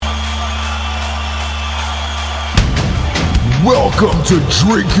Welcome to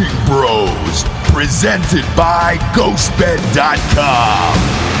Drinking Bros, presented by GhostBed.com.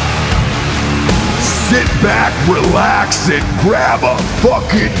 Sit back, relax, and grab a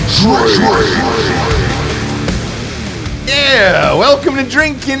fucking drink. Yeah, welcome to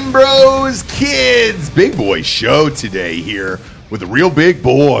Drinking Bros, kids. Big boy show today here with a real big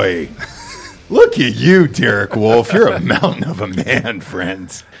boy. Look at you, Derek Wolf. You're a mountain of a man,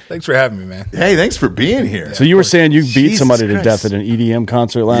 friend. Thanks for having me, man. Hey, thanks for being here. So you were saying you beat somebody to death at an EDM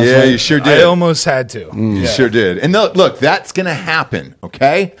concert last night? Yeah, you sure did. I almost had to. You sure did. And look, that's going to happen,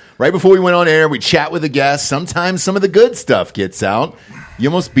 okay? Right before we went on air, we chat with a guest. Sometimes some of the good stuff gets out. You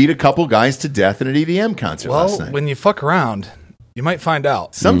almost beat a couple guys to death at an EDM concert last night. Well, when you fuck around, you might find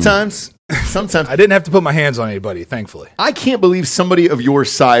out. Sometimes. I didn't have to put my hands on anybody, thankfully. I can't believe somebody of your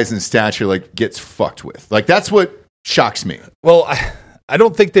size and stature gets fucked with. That's what shocks me. Well, I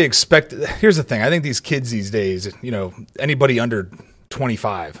don't think they expect. Here's the thing. I think these kids these days, anybody under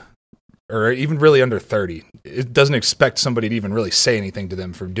 25 or even really under 30, it doesn't expect somebody to even really say anything to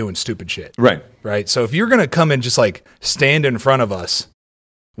them for doing stupid shit. Right. So if you're going to come and just stand in front of us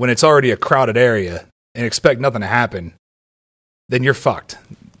when it's already a crowded area and expect nothing to happen, then you're fucked.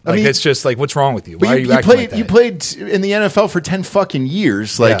 It's just what's wrong with you? Why are you acting like that? You played in the NFL for 10 fucking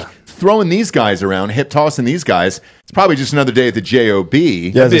years. Throwing these guys around, hip tossing these guys, it's probably just another day at the JOB.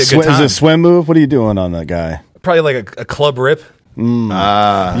 Yeah, is it a swim move? What are you doing on that guy? Probably a club rip. You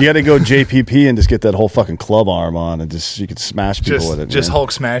got to go JPP and just get that whole fucking club arm on, and you could smash people with it. Just man.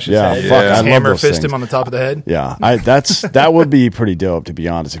 Hulk smash his yeah, head. Fuck, I hammer love those fist things. him on the top of the head. Yeah, that would be pretty dope, to be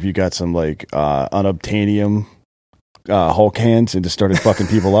honest. If you got some unobtainium Hulk hands and just started fucking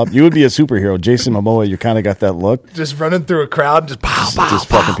people up, you would be a superhero. Jason Momoa, you kind of got that look. Just running through a crowd, just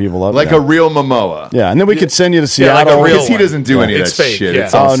fucking people up, like a real Momoa. Yeah, and then we could send you to Seattle because he doesn't do any of that fake, shit. Yeah.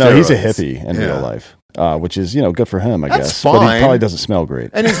 It's all no, he's a steroids. hippie in real life, which is good for him, I guess. Fine. But he probably doesn't smell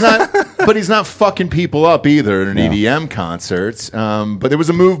great, and he's not. But he's not fucking people up either at an EDM concert. But there was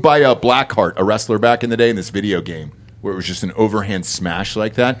a move by Blackheart, a wrestler back in the day in this video game, where it was just an overhand smash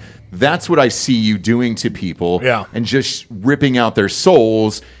like that. That's what I see you doing to people, and just ripping out their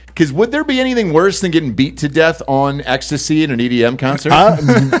souls. Because would there be anything worse than getting beat to death on ecstasy at an EDM concert?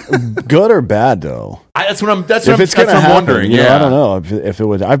 Good or bad, though? That's what I'm wondering. I don't know if it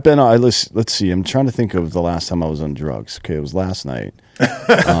would. I've been. Let's see. I'm trying to think of the last time I was on drugs. Okay, it was last night. I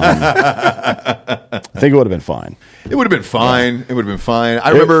think it would have been fine. It would have been fine. Yeah. It would have been fine. I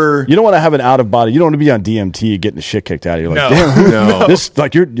remember. You don't want to have an out of body. You don't want to be on DMT getting the shit kicked out of you. Like, no. This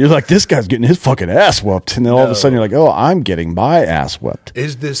you're like, this guy's getting his fucking ass whooped, and then all of a sudden you're like, oh, I'm getting my ass whooped.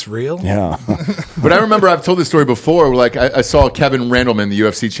 Is this real? Yeah. But I remember I've told this story before. I saw Kevin Randleman, the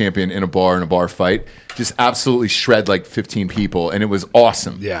UFC champion, in a bar fight, just absolutely shred 15 people, and it was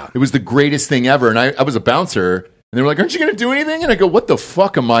awesome. Yeah, it was the greatest thing ever. And I was a bouncer. And they were like, "Aren't you going to do anything?" And I go, "What the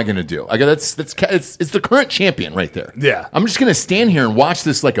fuck am I going to do?" I go, "It's the current champion right there. Yeah, I'm just going to stand here and watch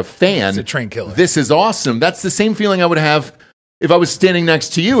this like a fan. It's a train killer. This is awesome. That's the same feeling I would have if I was standing next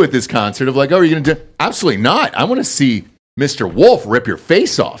to you at this concert. Of like, oh, are you going to do? Absolutely not. I want to see Mr. Wolf rip your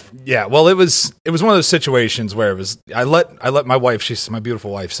face off. Yeah, well, it was one of those situations where it was. I let my wife. She's my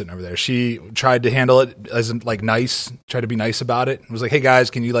beautiful wife sitting over there. She tried to handle it as nice. Tried to be nice about it. It was like, hey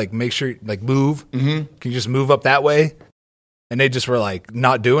guys, can you make sure move? Mm-hmm. Can you just move up that way? And they just were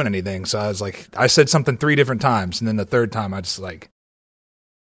not doing anything. So I was I said something 3 different times, and then the third time I just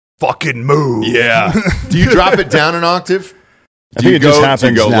fucking move. Yeah. Do you drop it down an octave? I think it just happens. Do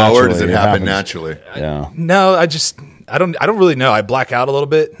you go naturally. lower? Does it happen naturally? Yeah. No, I don't really know. I black out a little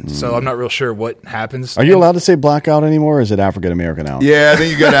bit, so I'm not real sure what happens. Are you allowed to say blackout anymore, or is it African American out? Yeah, I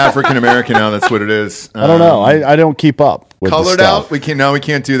think you got African American out. That's what it is. I don't know. I don't keep up with colored the stuff. out. We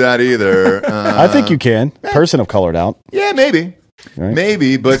can't do that either. I think you can. Person of colored out. Yeah, maybe. Right?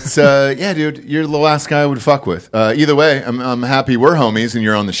 Maybe, but yeah, dude, you're the last guy I would fuck with. Either way, I'm happy we're homies and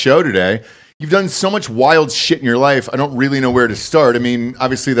you're on the show today. You've done so much wild shit in your life. I don't really know where to start. I mean,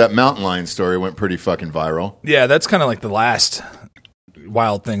 obviously that mountain lion story went pretty fucking viral. Yeah, that's kind of the last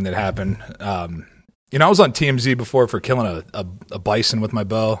wild thing that happened. I was on TMZ before for killing a bison with my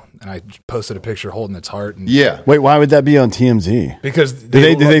bow, and I posted a picture holding its heart. And Wait, why would that be on TMZ? Because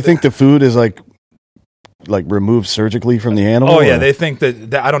do they think the food is removed surgically from the animal? Oh yeah, they think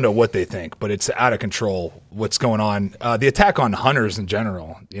that I don't know what they think, but it's out of control. What's going on? The attack on hunters in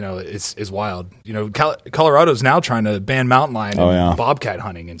general, is wild. Colorado's now trying to ban mountain lion and bobcat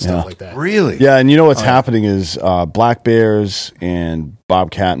hunting and stuff like that. Really? Yeah, and what's happening is black bears and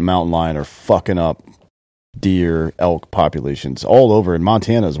bobcat and mountain lion are fucking up deer, elk populations all over in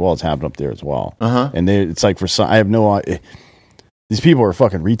Montana as well. It's happening up there as well. And it's for some, I have no idea. These people are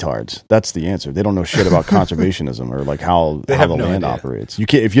fucking retards. That's the answer. They don't know shit about conservationism or like how the land operates. You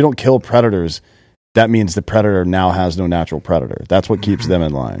can't, if you don't kill predators, that means the predator now has no natural predator. That's what keeps them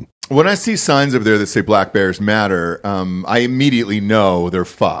in line. When I see signs over there that say black bears matter, I immediately know they're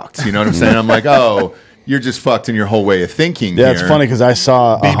fucked. You know what I'm saying? I'm like, oh, you're just fucked in your whole way of thinking. Yeah, it's funny because I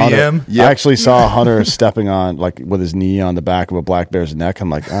saw a BBM? hunter. Yep. I actually saw a hunter stepping on, like, with his knee on the back of a black bear's neck. I'm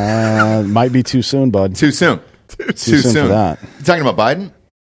like, might be too soon, bud. Too soon. Too soon for that. You talking about Biden?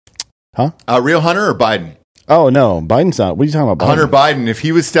 Huh? Real Hunter or Biden? Oh, no. Biden's not. What are you talking about, Biden? Hunter Biden, if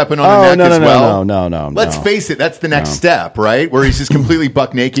he was stepping on a neck as well. No. Let's face it, that's the next step, right? Where he's just completely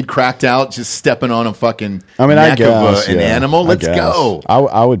buck naked, cracked out, just stepping on a fucking neck of an animal. Let's go.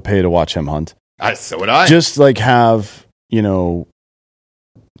 I would pay to watch him hunt. So would I. Just like have,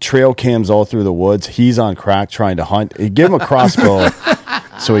 trail cams all through the woods. He's on crack trying to hunt. Give him a crossbow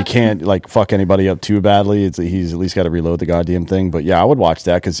so he can't like fuck anybody up too badly. He's at least got to reload the goddamn thing. But yeah, I would watch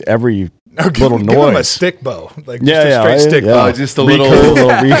that because every little noise. Give him a stick bow. Like just a straight stick bow. Just a little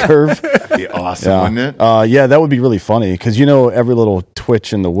recurve. That'd be awesome, wouldn't it? Yeah, that would be really funny because every little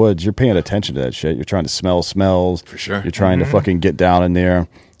twitch in the woods, you're paying attention to that shit. You're trying to smell smells. For sure. You're trying to fucking get down in there.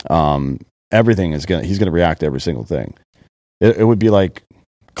 Everything he's gonna react to every single thing. It would be like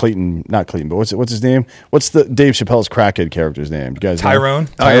not Clayton, but what's his name? What's the Dave Chappelle's crackhead character's name? You guys Tyrone?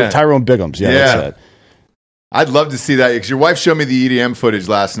 Know? Tyrone Biggums. Yeah, that's it. I'd love to see that because your wife showed me the EDM footage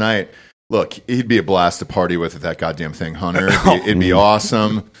last night. Look, he'd be a blast to party with that goddamn thing, Hunter. It'd be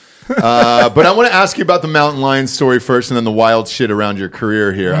awesome. But I want to ask you about the mountain lion story first and then the wild shit around your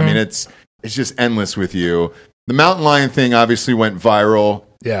career here. I mean, it's just endless with you. The mountain lion thing obviously went viral.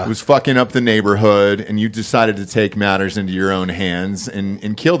 Yeah. It was fucking up the neighborhood, and you decided to take matters into your own hands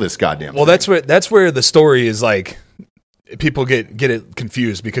and kill this goddamn thing. That's where the story is like people get it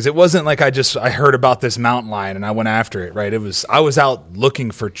confused because it wasn't like I heard about this mountain lion and I went after it, right? I was out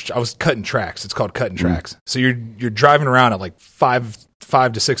looking I was cutting tracks. It's called cutting tracks. So you're driving around at like 5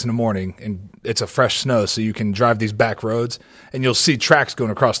 to 6 in the morning and it's a fresh snow, so you can drive these back roads and you'll see tracks going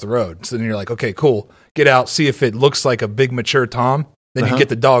across the road. So then you're like, okay, cool. Get out, see if it looks like a big mature tom. Then you get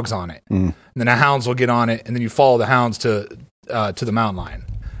the dogs on it, and then the hounds will get on it, and then you follow the hounds to the mountain lion,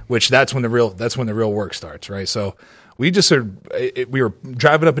 which that's when the real work starts, right? So we just we were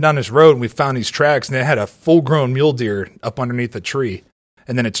driving up and down this road, and we found these tracks, and it had a full grown mule deer up underneath a tree,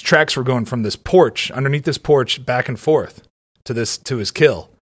 and then its tracks were going from this porch underneath this porch back and forth to his kill,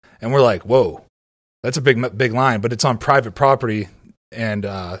 and we're like, whoa, that's a big line, but it's on private property, and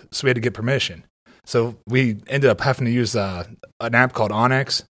so we had to get permission. So we ended up having to use an app called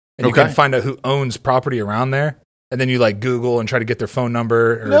Onyx, and you can find out who owns property around there. And then you like Google and try to get their phone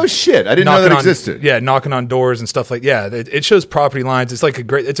number. No shit, I didn't know that existed. Yeah, knocking on doors and stuff like it shows property lines. It's like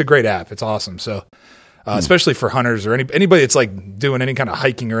it's a great app. It's awesome. So especially for hunters or anybody that's like doing any kind of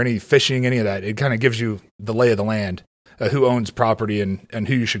hiking or any fishing, any of that, it kind of gives you the lay of the land, who owns property and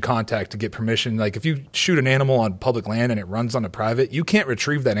who you should contact to get permission. Like if you shoot an animal on public land and it runs on a private, you can't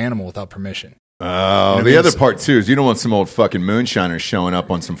retrieve that animal without permission. Oh, the other part too is you don't want some old fucking moonshiners showing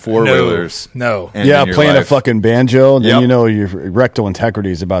up on some four-wheelers. No. Playing a fucking banjo, and then your rectal integrity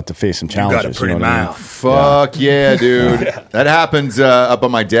is about to face some challenges. You got a pretty mouth. Fuck yeah, dude. That happens up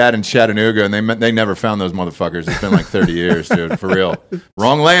on my dad in Chattanooga, and they never found those motherfuckers. It's been like 30 years, dude, for real.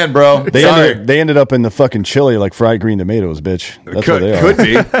 Wrong land, bro. They ended up in the fucking chili like fried green tomatoes, bitch. That's what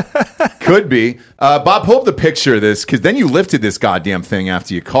they are. Could be. Bob, pull up the picture of this, because then you lifted this goddamn thing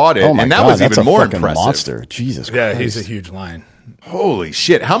after you caught it, and that was even more impressive. Monster. Jesus Christ. Yeah, he's a huge lion. Holy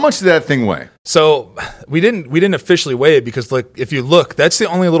shit. How much did that thing weigh? So we didn't officially weigh it because if you look, that's the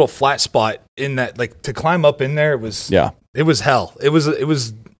only little flat spot in that, like to climb up in there, it was hell. It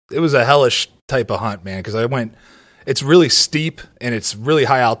was a hellish type of hunt, man, because it's really steep and it's really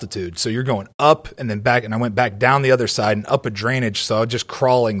high altitude. So you're going up and then back, and I went back down the other side and up a drainage. So I was just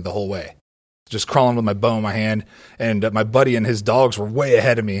crawling the whole way. Just crawling with my bow in my hand, and my buddy and his dogs were way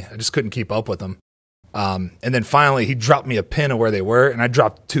ahead of me. I just couldn't keep up with them. And then finally, he dropped me a pin of where they were, and I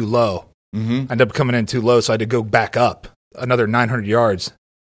dropped too low. I ended up coming in too low, so I had to go back up another 900 yards.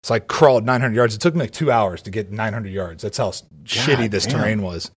 So I crawled 900 yards. It took me like 2 hours to get 900 yards. That's how shitty this terrain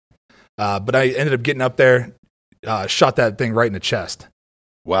was. But I ended up getting up there, shot that thing right in the chest.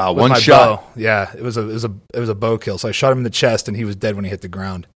 Wow, one shot. Bow. Yeah, it was a bow kill. So I shot him in the chest, and he was dead when he hit the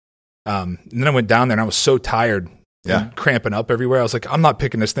ground. And then I went down there and I was so tired and cramping up everywhere. I was like, I'm not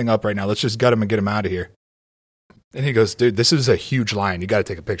picking this thing up right now. Let's just gut him and get him out of here. And he goes, dude, this is a huge lion. You got to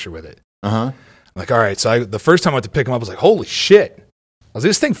take a picture with it. I'm like, all right. So the first time I went to pick him up, I was like, holy shit. I was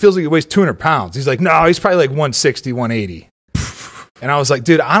like, this thing feels like it weighs 200 pounds. He's like, no, he's probably like 160, 180. And I was like,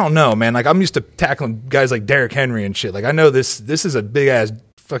 dude, I don't know, man. Like, I'm used to tackling guys like Derrick Henry and shit. Like, I know this is a big ass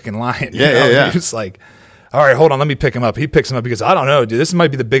fucking lion. Yeah. He's like, all right, hold on, let me pick him up. He picks him up because I don't know, dude. This might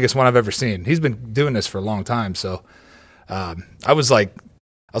be the biggest one I've ever seen. He's been doing this for a long time. So I was like,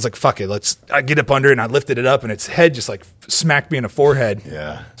 fuck it. I get up under it and I lifted it up and its head just like smacked me in the forehead.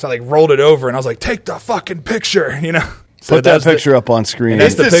 Yeah. So I like rolled it over and I was like, take the fucking picture, you know? So Put that picture up on screen.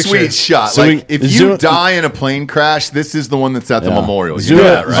 It's the the picture. sweet shot. So like, if you die in a plane crash, this is the one that's at the memorial. You Zoom, know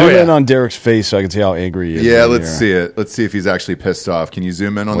that, right? zoom in on Derek's face so I can see how angry he is. Yeah, right let's here. see it. Let's see if he's actually pissed off. Can you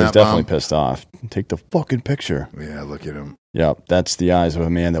zoom in on He's that, definitely Mom? pissed off. Take the fucking picture. Yeah, look at him. Yeah, that's the eyes of a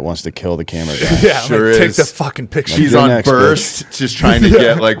man that wants to kill the camera guy. Yeah, Sure I'm like, take is. the fucking picture. He's You're on next, burst, just trying to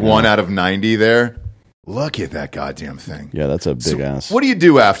get like 1 out of 90 there. Look at that goddamn thing. Yeah, that's a big ass. What do you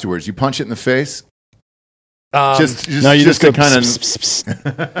do afterwards? You punch it in the face? Just no, you just to go kind of. pss, pss,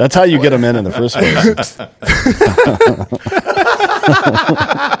 pss. That's how you get them in the first place.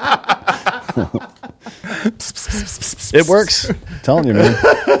 It works. I'm telling you, man.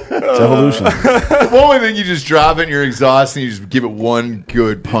 It's evolution. The only thing you just drop it and you're exhausted and you just give it one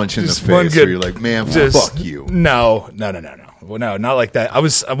good punch in the Just one face good- where you're like, man, Just- fuck you. No. Well, no, not like that.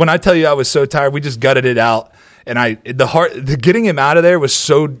 When I tell you I was so tired, we just gutted it out, and the getting him out of there was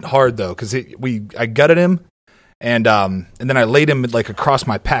so hard though, because I gutted him, and then I laid him like across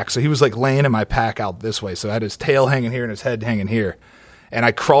my pack, so he was like laying in my pack out this way, so I had his tail hanging here and his head hanging here, and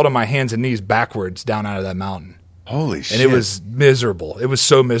I crawled on my hands and knees backwards down out of that mountain. Holy shit. And it was miserable. It was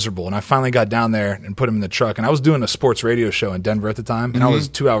so miserable. And I finally got down there and put him in the truck. And I was doing a sports radio show in Denver at the time, and I was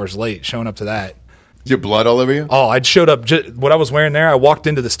 2 hours late showing up to that. Is your blood all over you? Oh, I'd showed up. What I was wearing there, I walked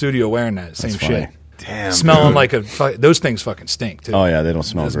into the studio wearing that same funny. shit. Damn. Smelling dude. like those things fucking stink too. Oh yeah, they don't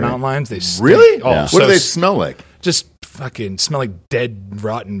smell Those great. mountain lions, they stink. Really? Oh, Yeah. What so do they smell like? just fucking smell like dead,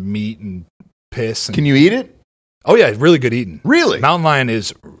 rotten meat and piss. And, Can you eat it? Oh yeah, really good eating. Really? Mountain lion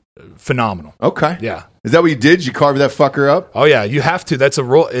is phenomenal. Okay. Yeah. Is that what you did? You carved that fucker up? Oh yeah, you have to. That's a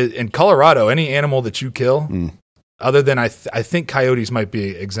rule in Colorado. Any animal that you kill, other than I think coyotes might be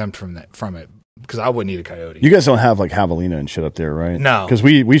exempt from it because I wouldn't eat a coyote. You guys don't have like javelina and shit up there, right? No. because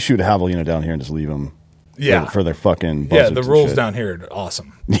we shoot a javelina down here and just leave them. Yeah. for their fucking Yeah, buzzards the and rules shit. down here are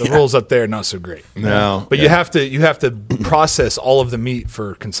awesome. The rules up there not so great. No. But you have to process all of the meat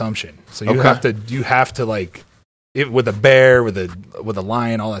for consumption. So you Okay. have to like it with a bear, with a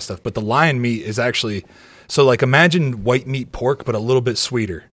lion, all that stuff. But the lion meat is actually so like imagine white meat pork, but a little bit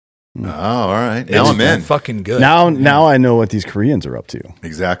sweeter. Oh, all right. Now It's I'm in. Fucking good. Now I know what these Koreans are up to,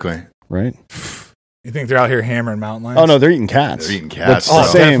 Exactly. right? You think they're out here hammering mountain lions? Oh no, they're eating cats. They're eating cats, That's the bro.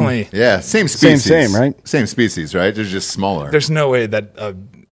 same. Definitely. Yeah, same species. Same, right? Same species, right? They're just smaller. There's no way that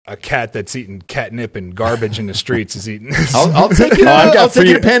a cat that's eating catnip and garbage in the streets is eating this. I'll take you. I've got I'll take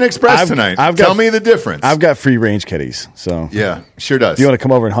you to free- Panda Express I've- tonight. I've got- Tell me the difference. I've got free range kitties, so yeah, sure does. if you want to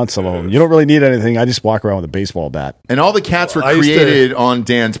come over and hunt some of them, you don't really need anything. I just walk around with a baseball bat. And all the cats were I used to- created on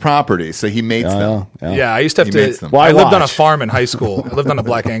Dan's property, so he mates them. Yeah, I used to have He mates to. them. Why I lived on a watch? farm in high school. I lived on a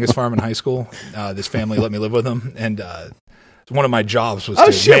Black Angus farm in high school. This family let me live with them, and one of my jobs was Oh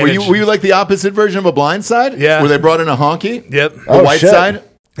to shit! manage. Were you like the opposite version of a blind side? Yeah. Where they brought in a honky? Yep. The Oh, white shit. side?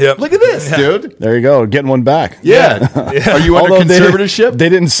 Yep. Look at this, Yeah. dude. There you go, getting one back. Yeah. Are you under Although conservatorship? They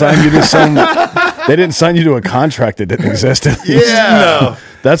didn't sign you to some. They didn't sign you to a contract that didn't exist. Yeah.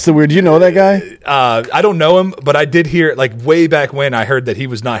 That's the weird. Do you know that guy? I don't know him, but I did hear like way back when I heard that he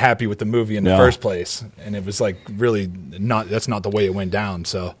was not happy with the movie in the Yeah. first place, and it was like really not. That's not the way it went down.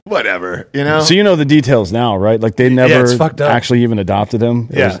 So Whatever. You know. So you know the details now, right? Like they never it's fucked up. actually even adopted him.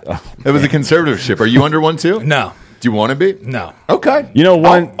 It Yeah. was- It was a conservatorship. Are you under one too? no, Do you want to be? no. Okay. You know,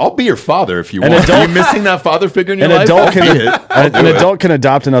 I'll be your father if you An want. adult- Are you missing that father figure in your an life? adult I'll can be it. I'll an do it. adult can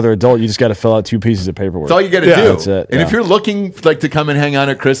adopt another adult. You just got to fill out 2 pieces of paperwork. That's all you got to Yeah. do. That's it, And yeah. if you're looking like to come and hang out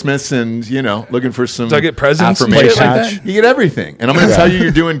at Christmas and looking for some Do I get presents and affirmation, shit like that? you get everything. And I'm going to tell you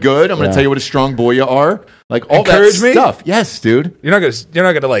you're doing good. I'm going to Yeah. tell you what a strong boy you are. Like all Encourage that me? stuff. Yes, dude. You're not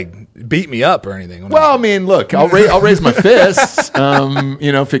gonna like beat me up or anything. Well, I mean, look, I'll raise my fists.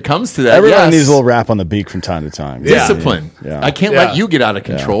 If it comes to that, Everyone yes. needs a little rap on the beak from time to time. Yeah. discipline. Yeah. I can't Yeah. let you get out of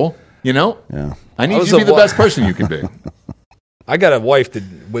control. Yeah. I need I you was to be a the wa- best person you can be. I got a wife that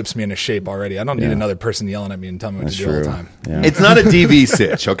whips me into shape already. I don't need Yeah. another person yelling at me and telling me what That's to do all true. the time. Yeah. It's not a DV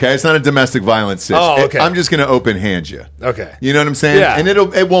sitch, okay? It's not a domestic violence sitch. Oh, okay. I'm just going to open hand you. Okay. You know what I'm saying? Yeah. And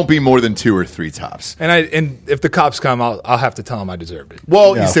it won't be more than 2 or 3 tops. And if the cops come, I'll have to tell them I deserved it.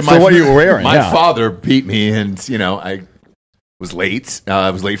 Well, Yeah, you say for what you were wearing, My yeah. father beat me, and I was late. I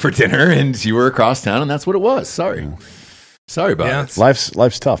was late for dinner, and you were across town, and that's what it was. Sorry, sorry about Yeah. it.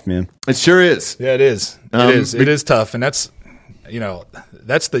 Life's tough, man. It sure is. Yeah, it is. Um, It is tough, and that's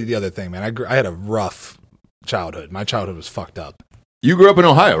that's the other thing, man. I had a rough childhood. My childhood was fucked up. You grew up in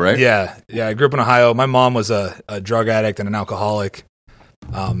Ohio, right? Yeah. I grew up in Ohio. My mom was a drug addict and an alcoholic.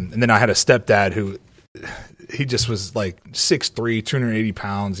 And then I had a stepdad who, he just was like 6'3", 280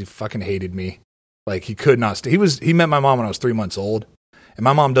 pounds. He fucking hated me. Like he could not. He met my mom when I was 3 months old, and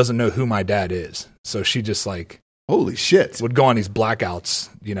my mom doesn't know who my dad is. So she just like, holy shit, would go on these blackouts,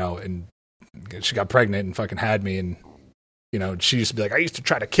 and she got pregnant and fucking had me, and she used to be like, I used to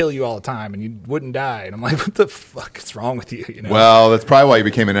try to kill you all the time and you wouldn't die. And I'm like, what the fuck is wrong with you? Well, that's probably why you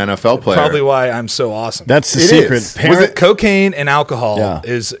became an NFL player. Probably why I'm so awesome. That's the secret. Cocaine and alcohol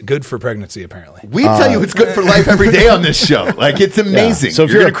is good for pregnancy, apparently. We tell you it's good for life every day on this show. Like, it's amazing. Yeah. So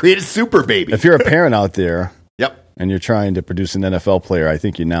if you're going to create a super baby. If you're a parent out there and you're trying to produce an NFL player, I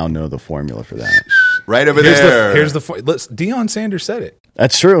think you now know the formula for that. Right over there. Here's the Deion Sanders said it.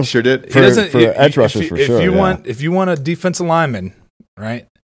 That's true. Sure did. For edge rushers, for sure. If you want a defensive lineman, right,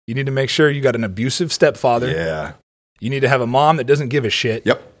 you need to make sure you got an abusive stepfather. Yeah. You need to have a mom that doesn't give a shit.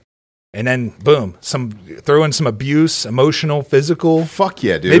 Yep. And then boom, throw in some abuse, emotional, physical. Fuck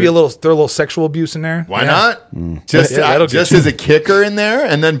yeah, dude. Maybe throw a little sexual abuse in there. Why not? Just as a kicker in there,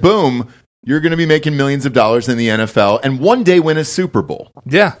 and then boom, you're going to be making millions of dollars in the NFL and one day win a Super Bowl.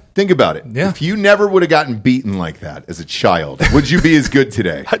 Yeah. Think about it. Yeah. If you never would have gotten beaten like that as a child, would you be as good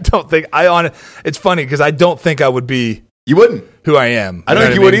today? I don't think it's funny because I don't think I would be. You wouldn't. Who I am. I don't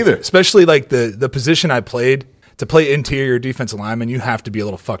think you would either. Especially like the position I played. To play interior defensive lineman, you have to be a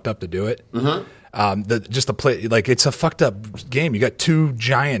little fucked up to do it. Mm-hmm. Just to play, like, it's a fucked up game. You got two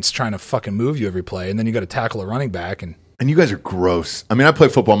giants trying to fucking move you every play, and then you got to tackle a running back. And you guys are gross. I mean, I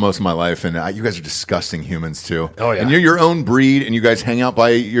played football most of my life, and you guys are disgusting humans too. Oh yeah. And you're your own breed, and you guys hang out by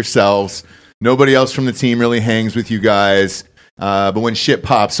yourselves. Nobody else from the team really hangs with you guys. But when shit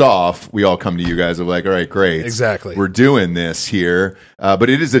pops off, we all come to you guys and we're like, all right, great. Exactly. We're doing this here. But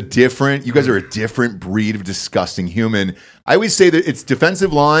it is you guys are a different breed of disgusting human. I always say that it's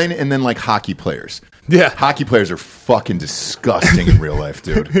defensive line and then like hockey players. Yeah. Hockey players are fucking disgusting in real life,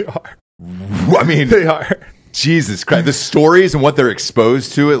 dude. They are. I mean, they are. Jesus Christ. The stories and what they're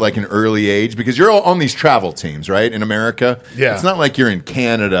exposed to at like an early age, because you're all on these travel teams, right? In America. Yeah. It's not like you're in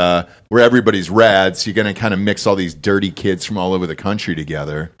Canada where everybody's rad, so you're going to kind of mix all these dirty kids from all over the country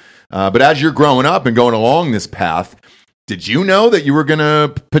together. But as you're growing up and going along this path, did you know that you were going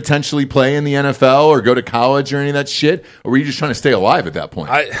to potentially play in the NFL or go to college or any of that shit? Or were you just trying to stay alive at that point?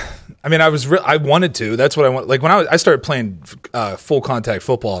 I mean, I wanted to. That's what I want. Like when I started playing full contact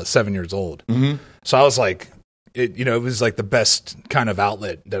football at 7 years old. Mm-hmm. So I was like, it was like the best kind of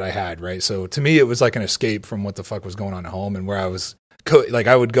outlet that I had, right? So to me, it was like an escape from what the fuck was going on at home and where I was,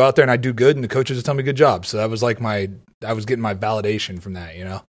 I would go out there and I'd do good and the coaches would tell me good job. So that was like I was getting my validation from that,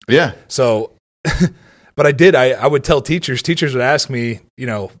 Yeah. So, but I would tell teachers would ask me,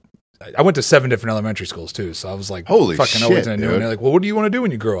 I went to 7 different elementary schools too. So I was like, holy fucking shit, always and they're like, well, what do you want to do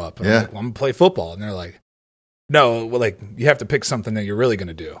when you grow up? And I'm like, well, I'm going to play football. And they're like, no, well, like you have to pick something that you're really going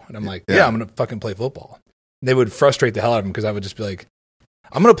to do. And I'm like, yeah, I'm going to fucking play football. They would frustrate the hell out of them because I would just be like,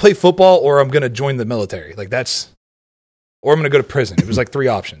 I'm going to play football or I'm going to join the military. Like or I'm going to go to prison. It was like 3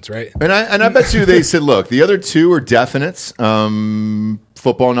 options, right? And I bet you they said, look, the other 2 are definites.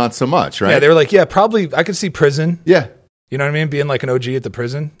 Football, not so much, right? Yeah, they were like, yeah, probably I could see prison. Yeah. You know what I mean? Being like an OG at the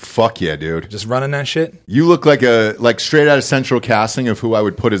prison. Fuck yeah, dude. Just running that shit. You look like straight out of Central Casting of who I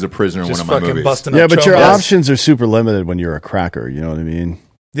would put as a prisoner in one of my movies. Busting yeah, up but your chumbles. options are super limited when you're a cracker. You know what I mean?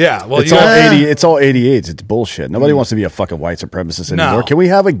 Yeah, well, it's all 88s. It's bullshit. Nobody wants to be a fucking white supremacist anymore. No. Can we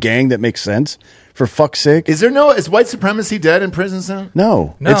have a gang that makes sense? For fuck's sake. Is white supremacy dead in prisons now?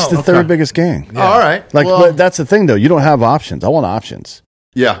 No. It's the third biggest gang. Yeah. Oh, all right. But that's the thing, though. You don't have options. I want options.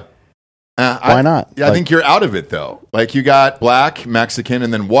 Yeah. Why not? I think you're out of it, though. Like, you got black, Mexican,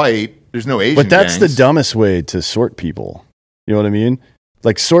 and then white. There's no Asian But that's gangs. the dumbest way to sort people. You know what I mean?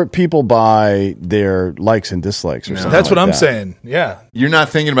 Like, sort people by their likes and dislikes or something. That's what like I'm that. saying. Yeah. You're not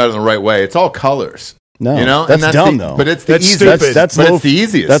thinking about it in the right way. It's all colors. No, that's dumb, though. But it's the That's easiest. stupid. That's it's the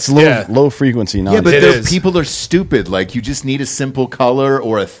easiest. That's low frequency nonsense. Yeah, but It is. people are stupid. Like, you just need a simple color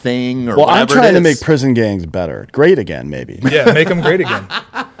or a thing or Well, whatever I'm trying it to is. make prison gangs better. Great again, maybe. Yeah, make them great again.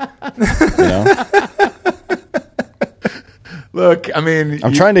 You know? Look, I mean...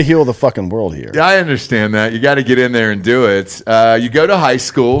 I'm trying to heal the fucking world here. I understand that. You got to get in there and do it. You go to high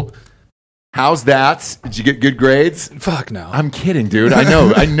school. How's that? Did you get good grades? Fuck no. I'm kidding, dude. I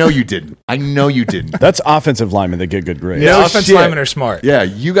know you didn't. That's offensive linemen that get good grades. Yeah, No offensive shit. linemen are smart. Yeah,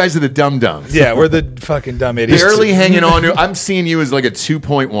 you guys are the dum-dums. Yeah, we're the fucking dumb idiots. Barely hanging on to... I'm seeing you as like a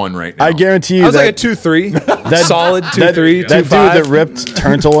 2.1 right now. I guarantee you I was that like a 2-3. Solid 2-3, that 2-5. dude that ripped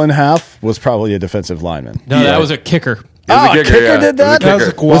Turntle in half was probably a defensive lineman. No, that was a kicker. It was a kicker, yeah. did that? It was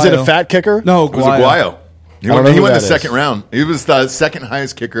a kicker. That was a Was it a fat kicker? No, It was a Guayo. He went the second round. He was the second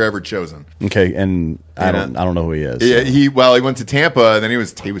highest kicker ever chosen. Okay, and I don't know who he is. Yeah, he went to Tampa, and then he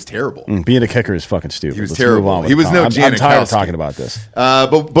was terrible. Being a kicker is fucking stupid. He was terrible. He was no Janikowski. I'm tired of talking about this.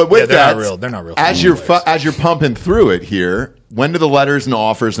 But with that, they're not real. As you're pumping through it here, when do the letters and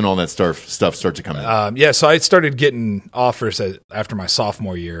offers and all that stuff start to come in? So I started getting offers after my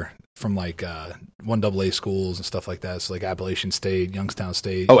sophomore year from like 1AA schools and stuff like that. So like Appalachian State, Youngstown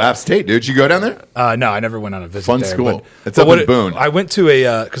State. Oh, App State. Did you go down there? No, I never went on a visit. Fun there, school. It's up in Boone. I went to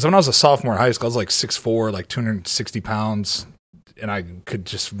because when I was a sophomore in high school, I was like 6'4", like 260 pounds, and I could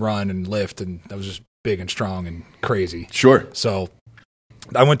just run and lift, and I was just big and strong and crazy. Sure. So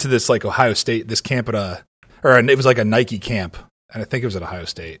I went to this like Ohio State, this camp it was like a Nike camp, and I think it was at Ohio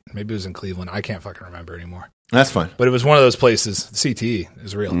State. Maybe it was in Cleveland. I can't fucking remember anymore. That's fine. But it was one of those places. CTE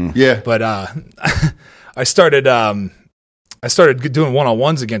is real. Yeah. But I started doing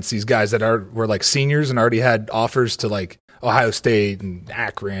one-on-ones against these guys that were like seniors and already had offers to like Ohio State and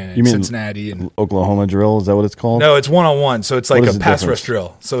Akron and Cincinnati and Oklahoma drill. Is that what it's called? No, it's one-on-one. So it's like a pass rush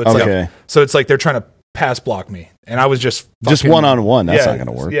drill. So it's like they're trying to pass block me, and I was just one-on-one. That's not going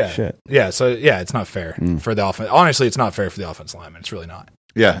to work. Yeah. Shit. Yeah. So it's not fair for the offense. Honestly, it's not fair for the offense lineman. It's really not.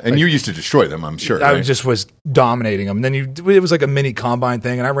 Yeah, and you used to destroy them, I'm sure. I just was dominating them. And then it was like a mini combine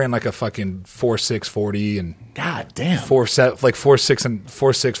thing, and I ran like a fucking 4.6 40 and God damn 4.6 and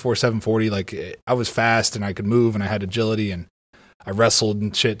 4.6 4.7 40. Like I was fast and I could move and I had agility and I wrestled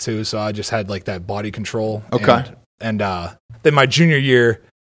and shit too. So I just had like that body control. Okay. And then my junior year,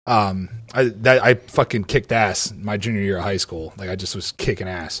 I fucking kicked ass my junior year of high school. Like I just was kicking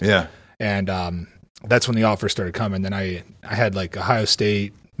ass. Yeah. And that's when the offers started coming. Then I had like Ohio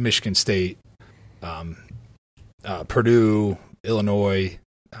State, Michigan State, Purdue, Illinois,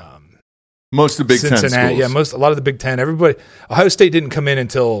 most of the Big Cincinnati, 10 schools. A lot of the Big Ten. Everybody. Ohio State didn't come in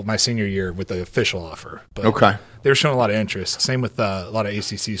until my senior year with the official offer. But okay. They were showing a lot of interest. Same with a lot of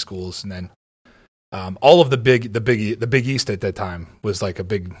ACC schools, and then all of the Big East at that time was like a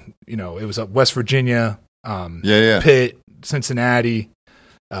big. It was West Virginia, Pitt, Cincinnati.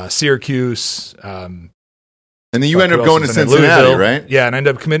 Syracuse, and then you ended up going to Cincinnati, right? Yeah, and I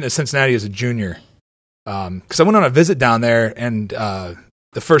ended up committing to Cincinnati as a junior because I went on a visit down there, and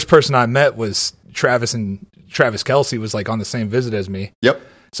the first person I met was Travis, and Travis Kelce was like on the same visit as me. Yep.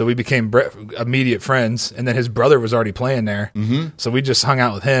 So we became immediate friends, and then his brother was already playing there, so we just hung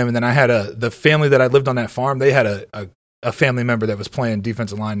out with him. And then I had the family that I lived on that farm. They had a family member that was playing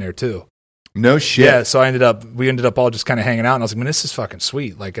defensive line there too. No shit. Yeah, so we ended up all just kind of hanging out, and I was like, man, this is fucking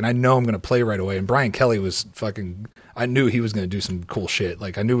sweet. Like, and I know I'm going to play right away. And Brian Kelly was I knew he was going to do some cool shit.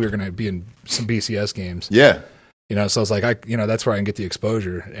 Like, I knew we were going to be in some BCS games. Yeah. So I was like, that's where I can get the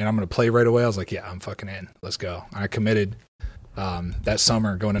exposure, and I'm going to play right away. I was like, yeah, I'm fucking in. Let's go. And I committed that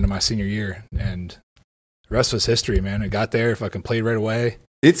summer going into my senior year, and the rest was history, man. I got there, fucking played right away.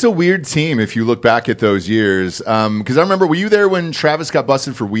 It's a weird team if you look back at those years. Because I remember, were you there when Travis got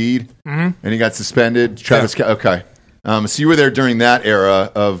busted for weed and he got suspended? Okay. So you were there during that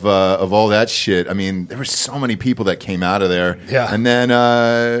era of all that shit. I mean, there were so many people that came out of there. Yeah. And then,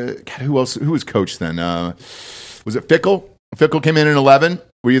 God, who else? Who was coach then? Was it Fickle? Fickle came in 11.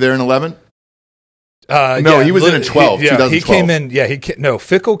 Were you there in 11? No, he was in 12. 2012. He came in. Yeah,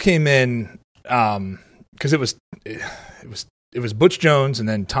 Fickle came in because it was Butch Jones and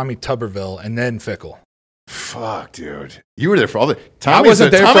then Tommy Tuberville and then Fickle. Fuck, dude. You were there for all the... I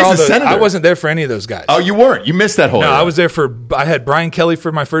wasn't there for any of those guys. Oh, you weren't? You missed that whole... No, era. I was there I had Brian Kelly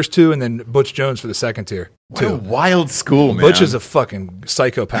for my first two and then Butch Jones for the second tier. What a wild school, man. Butch is a fucking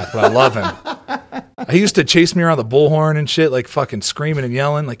psychopath, but I love him. He used to chase me around the bullhorn and shit, like fucking screaming and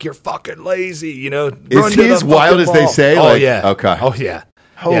yelling, like, you're fucking lazy, Is he as wild as they say? Oh, yeah. Okay. Oh, yeah.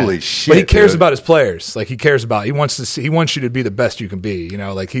 Holy shit! But he cares about his players. Like he wants you to be the best you can be.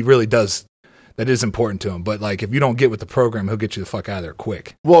 Like he really does. That is important to him. But like if you don't get with the program, he'll get you the fuck out of there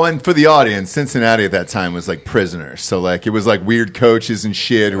quick. Well, and for the audience, Cincinnati at that time was like prisoners. So like it was like weird coaches and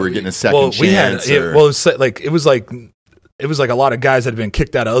shit who were getting a second chance. It was like a lot of guys that had been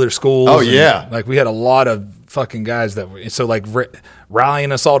kicked out of other schools. Oh yeah, like we had a lot of fucking guys that were so like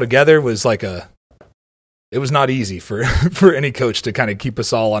rallying us all together was like it was not easy for any coach to kind of keep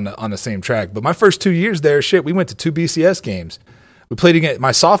us all on the same track. But my first 2 years there, we went to 2 BCS games. We played against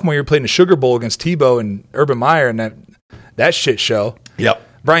my sophomore year, played in a Sugar Bowl against Tebow and Urban Meyer, and that shit show. Yep.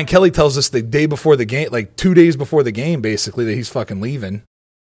 Brian Kelly tells us the day before the game, like 2 days before the game, basically that he's fucking leaving,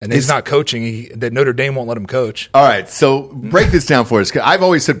 and he's not coaching. That Notre Dame won't let him coach. All right, so break this down for us. I've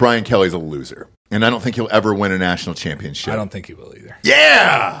always said Brian Kelly's a loser, and I don't think he'll ever win a national championship. I don't think he will either.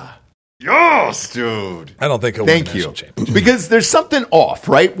 Yeah. Yes, dude. I don't think he'll win Thank the you. national championship. Because there's something off,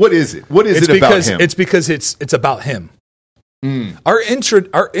 right? What is it? What is it about him? It's because it's about him. Our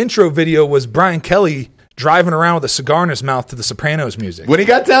intro video was Brian Kelly driving around with a cigar in his mouth to the Sopranos music. When he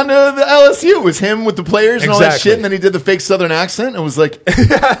got down to the LSU, it was him with the players and all that Exactly. shit, and then he did the fake Southern accent and was like,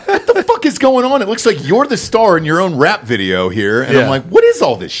 what the fuck is going on? It looks like you're the star in your own rap video here. And I'm like, what is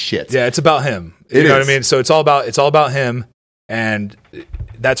all this shit? Yeah, it's about him. You know what I mean? So it's all about him, and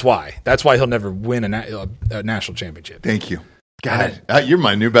that's why he'll never win a national championship. Thank you. God, you're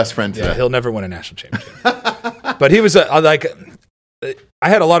my new best friend today. Yeah, he'll never win a national championship. But he was I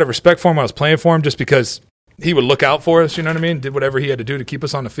had a lot of respect for him when I was playing for him, just because he would look out for us. You know what I mean? Did whatever he had to do to keep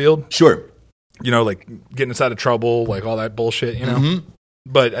us on the field. Sure. You know, like getting us out of trouble, like all that bullshit. You know.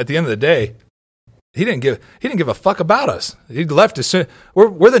 But at the end of the day, he didn't give a fuck about us. He left as soon.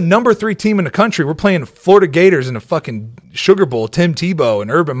 We're the number 3 team in the country. We're playing Florida Gators in a fucking Sugar Bowl. Tim Tebow and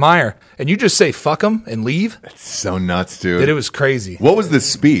Urban Meyer, and you just say fuck them and leave. That's so nuts, dude. It was crazy. What was the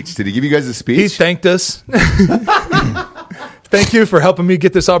speech? Did he give you guys a speech? He thanked us. Thank you for helping me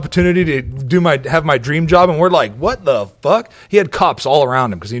get this opportunity to have my dream job. And we're like, what the fuck? He had cops all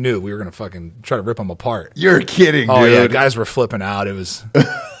around him because he knew we were going to fucking try to rip him apart. You're kidding, dude. Oh, yeah. Guys were flipping out. It was...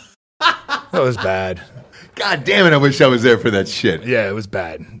 That was bad. God damn it, I wish I was there for that shit. Yeah, it was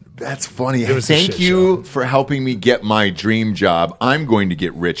bad. That's funny. It was a Thank shit you show. for helping me get my dream job. I'm going to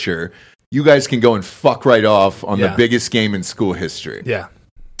get richer. You guys can go and fuck right off on the biggest game in school history. Yeah.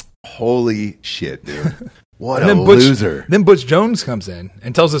 Holy shit, dude. What And a then Butch, loser. Then Butch Jones comes in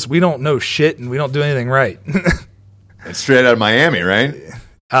and tells us we don't know shit and we don't do anything right. It's straight out of Miami, right?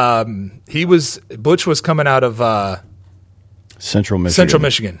 Butch was coming out of Central Michigan. Central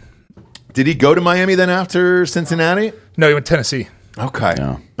Michigan. Did he go to Miami then after Cincinnati? No, he went to Tennessee. Okay.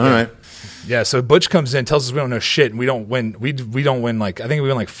 Yeah. All right. Yeah, so Butch comes in, tells us we don't know shit, and we don't win. We don't win, I think we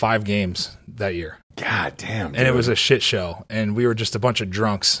won 5 games that year. God damn. And it was a shit show, and we were just a bunch of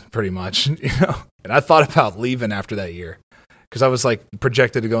drunks, pretty much, you know. And I thought about leaving after that year because I was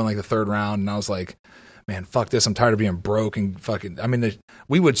projected to go in the 3rd round, and I was like, man, fuck this. I'm tired of being broke and fucking. I mean,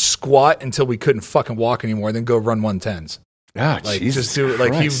 we would squat until we couldn't fucking walk anymore, then go run 110s. Yeah, Jesus just do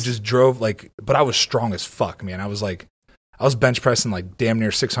it. He just drove but I was strong as fuck, man. I was bench pressing damn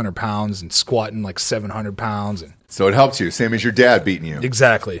near 600 pounds and squatting 700 pounds. And so it helps you, same as your dad beating you.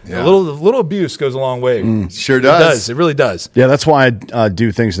 exactly. Yeah. A little abuse goes a long way. Sure does. It does. It really does. Yeah, that's why I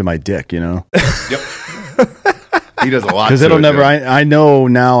do things to my dick, you know? Yep. He does a lot. Because it'll never, I know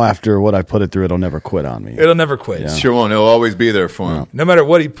now after what I put it through, it'll never quit on me. It'll never quit. Yeah. Sure won't. It'll always be there for him. No matter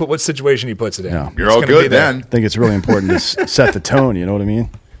what situation he puts it in. Yeah. You're it's all gonna be good there. then. I think it's really important to set the tone, you know what I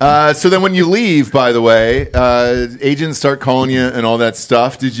mean? So then when you leave, by the way, agents start calling you and all that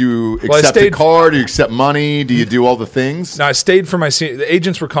stuff. Did you accept a car? Do you accept money? Do you do all the things? No, I stayed for my the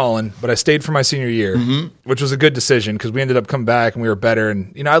agents were calling, but I stayed for my senior year, which was a good decision because we ended up coming back and we were better.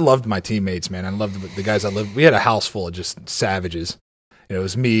 And, I loved my teammates, man. I loved the guys I lived. We had a house full of just savages. It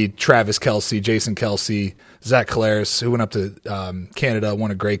was me, Travis Kelce, Jason Kelce, Zach Calaris, who went up to Canada,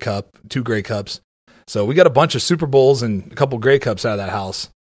 won a Grey Cup, 2 Grey Cups. So we got a bunch of Super Bowls and a couple Grey Cups out of that house.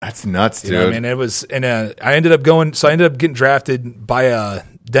 That's nuts, dude. You know what I mean? It was, and I ended up getting drafted by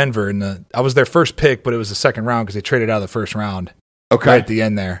Denver, and I was their first pick, but it was the 2nd round because they traded out of the 1st round. Okay. Right at the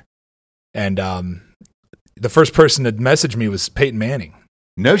end there. And the first person to message me was Peyton Manning.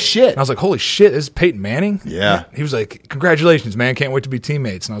 No shit. And I was like, holy shit, this is Peyton Manning? Yeah. He was like, congratulations, man. Can't wait to be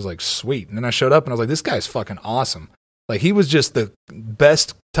teammates. And I was like, sweet. And then I showed up and I was like, this guy's fucking awesome. He was just the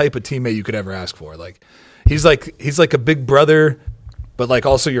best type of teammate you could ever ask for. He's like a big brother, but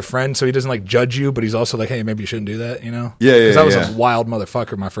also your friend, so he doesn't judge you, but he's also like, hey, maybe you shouldn't do that, you know? Yeah, Because I was yeah. a wild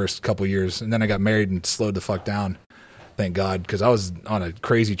motherfucker my first couple years, and then I got married and slowed the fuck down, thank God, because I was on a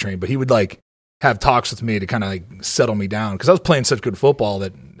crazy train. But he would have talks with me to kind of settle me down, because I was playing such good football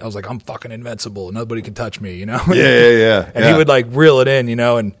that I was like, I'm fucking invincible, nobody can touch me, you know? Yeah. And he would reel it in, you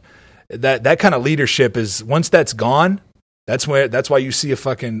know, and that kind of leadership is, once that's gone, that's why you see a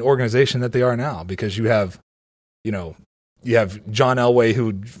fucking organization that they are now, because you have John Elway,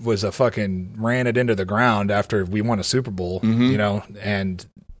 who was ran it into the ground after we won a Super Bowl, you know, and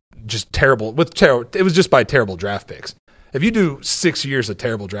just terrible. It was just by terrible draft picks. If you do 6 years of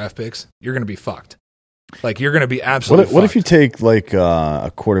terrible draft picks, you're going to be fucked. You're going to be absolutely What if you take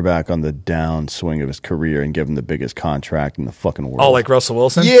a quarterback on the down swing of his career and give him the biggest contract in the fucking world? Oh, like Russell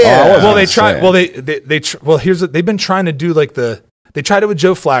Wilson? Yeah. Well, they try. Well, they've been trying to do they tried it with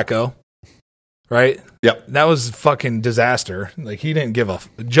Joe Flacco, right? Yep. That was fucking disaster.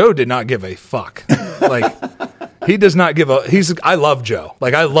 Joe did not give a fuck. He does not give a. I love Joe.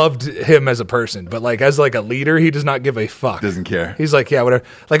 Like I loved him as a person, but like as like a leader, he does not give a fuck. Doesn't care. He's like, yeah, whatever.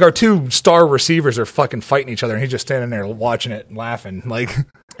 Like our 2 star receivers are fucking fighting each other, and he's just standing there watching it and laughing. Like,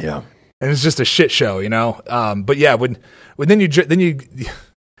 Yeah. and it's just a shit show, you know. But yeah, when then you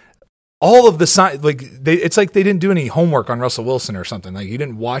all of the sign like it's like they didn't do any homework on Russell Wilson or something. Like you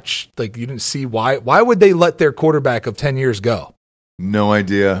didn't watch, like you didn't see why would they let their quarterback of 10 years go? No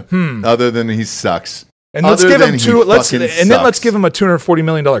idea. Other than he sucks. And let's give him let's give him a $240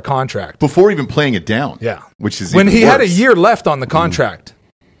 million contract before even playing it down. Yeah, which is when even he worse. had a year left on the contract.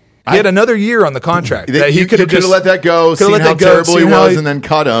 He had another year on the contract. That he could have just let that go, seen how terrible he was, and then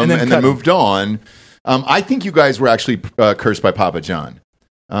cut him, and then moved on. I think you guys were actually cursed by Papa John.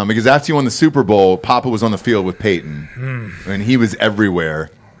 Because after you won the Super Bowl, Papa was on the field with Peyton, and he was everywhere.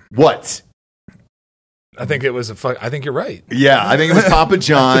 What? I think it was I think you're right. Yeah, I think it was Papa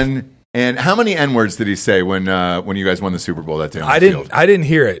John. And how many N-words did he say when you guys won the Super Bowl that day on the field? I didn't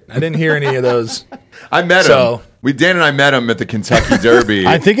hear it. I didn't hear any of those. I met him. Dan and I met him at the Kentucky Derby.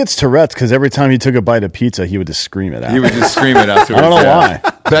 I think it's Tourette's because every time he took a bite of pizza, he would just scream it out. He would just scream it afterwards. I don't know why.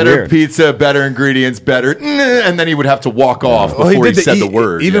 Better Weird. pizza, better ingredients, better, and then he would have to walk off before he said the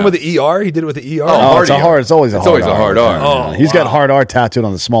word. Even with the ER, he did it with the ER. It's always a hard R. Oh, he's got hard R tattooed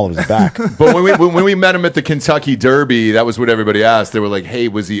on the small of his back. But when we met him at the Kentucky Derby, that was what everybody asked. They were like, "Hey,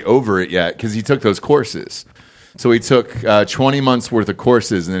 was he over it yet?" Because he took those courses. So he took 20 months worth of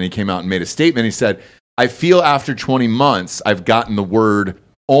courses, and then he came out and made a statement. He said, "I feel after 20 months, I've gotten the word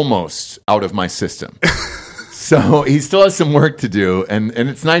almost out of my system." So he still has some work to do, and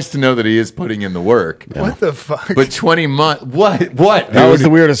it's nice to know that he is putting in the work. Yeah. What the fuck? But 20 months, what? That was the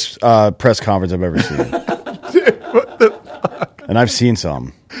weirdest press conference I've ever seen. Dude, what the fuck? And I've seen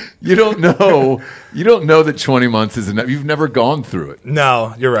some. You don't know that 20 months is enough. You've never gone through it.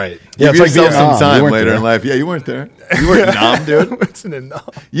 No, you're right. Yeah, give yourself some time later in life. Yeah, you weren't there. You weren't in Nam, dude. What's in a Nam?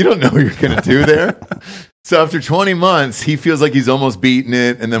 You don't know what you're going to do there. So after 20 months, he feels like he's almost beaten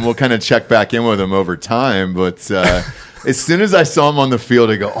it, and then we'll kind of check back in with him over time. But as soon as I saw him on the field,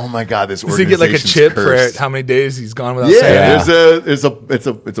 I go, "Oh my god, this organization's Does he get like a chip cursed." for how many days he's gone without saying? Yeah,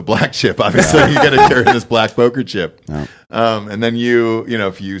 it's a black chip. Obviously, you got to carry this black poker chip, and then you know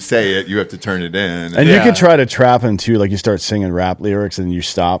if you say it, you have to turn it in. And you can try to trap him too, like you start singing rap lyrics and you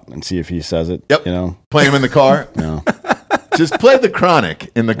stop and see if he says it. Yep, you know, play him in the car. No. Just play the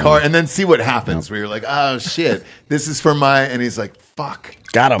Chronic in the car and then see what happens. Where you're like, "Oh shit, this is for my," and he's like, "Fuck,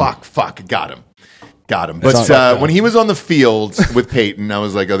 got him, fuck, got him." But when he was on the field with Peyton, I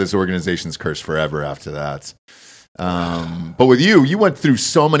was like, "Oh, this organization's cursed forever." After that, but with you went through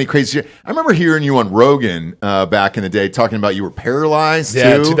so many crazy shit. I remember hearing you on Rogan back in the day talking about you were paralyzed.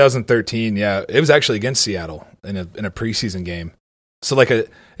 Yeah, too. 2013. Yeah, it was actually against Seattle in a preseason game. So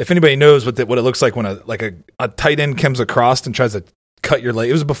if anybody knows what it looks like when a tight end comes across and tries to cut your leg,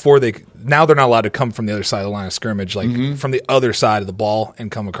 it was before now they're not allowed to come from the other side of the line of scrimmage, from the other side of the ball and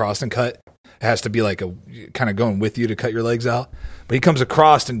come across and cut. It has to be like a kind of going with you to cut your legs out. But he comes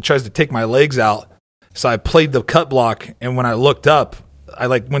across and tries to take my legs out. So I played the cut block, and when I looked up, I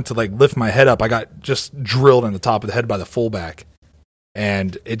went to lift my head up. I got just drilled in the top of the head by the fullback,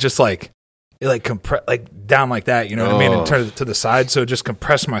 and it just compressed down like that, you know what I mean, and turned it to the side, so it just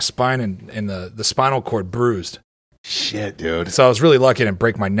compressed my spine and the spinal cord bruised. Shit, dude. So I was really lucky I didn't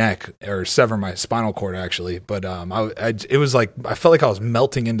break my neck or sever my spinal cord actually, but it was like I felt like I was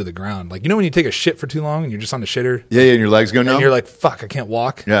melting into the ground. Like, you know when you take a shit for too long and you're just on the shitter? Yeah, and your legs go numb? And you're like, fuck, I can't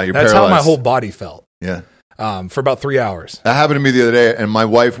walk. Yeah, you're That's paralyzed. how my whole body felt. Yeah. For about 3 hours. That happened to me the other day, and my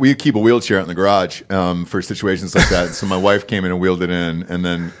wife, we keep a wheelchair out in the garage for situations like that. So my wife came in and wheeled it in, and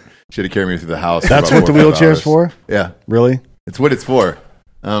then she had to carry me through the house. That's what the wheelchair's for? Yeah. Really? It's what it's for.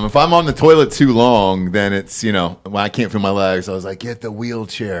 If I'm on the toilet too long, then it's, I can't feel my legs. I was like, get the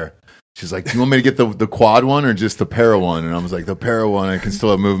wheelchair. She's like, do you want me to get the quad one or just the para one? And I was like, the para one, I can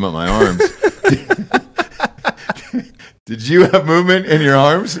still have movement in my arms. Did you have movement in your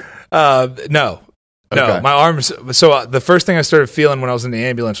arms? No. No, my arms. So the first thing I started feeling when I was in the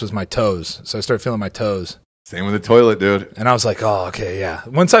ambulance was my toes. So I started feeling my toes. Same with the toilet, dude. And I was like, oh, okay, yeah.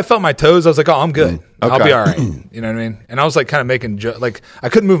 Once I felt my toes, I was like, oh, I'm good. I'll be all right. You know what I mean? And I was kind of making I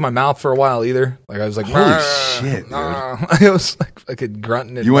couldn't move my mouth for a while either. I was like, holy shit, dude. I was fucking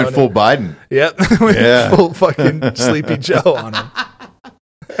grunting. And you went full Biden. Yep. Yeah. Full fucking Sleepy Joe on him.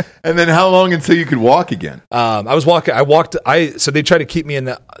 And then how long until you could walk again? So they tried to keep me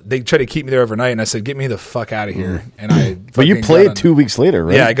there overnight, and I said, get me the fuck out of here. And but you played 2 weeks later,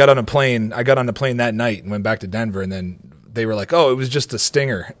 right? Yeah, I got on a plane that night and went back to Denver, and then they were like, oh, it was just a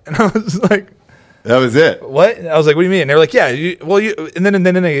stinger. And I was like, that was it. What? I was like, what do you mean? And they were like, yeah, and then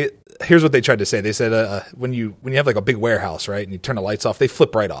here's what they tried to say. They said when you have like a big warehouse, right, and you turn the lights off, they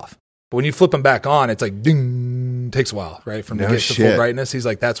flip right off. But when you flip them back on, it's like ding, takes a while, right, from to get to full brightness. He's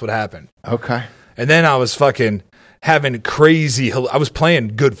like, that's what happened. Okay. And then I was fucking having crazy. I was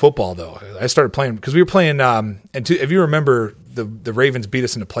playing good football though. I started playing because we were playing. If you remember, the Ravens beat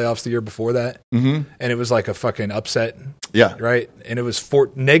us in the playoffs the year before that, and it was like a fucking upset. Yeah. Right. And it was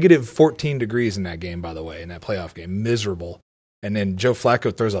negative 14 degrees in that game, by the way, in that playoff game, miserable. And then Joe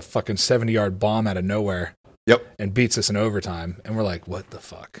Flacco throws a fucking 70-yard bomb out of nowhere. Yep. And beats us in overtime, and we're like, "What the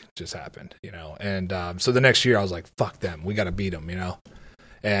fuck just happened?" You know. And so the next year, I was like, "Fuck them, we got to beat them," you know.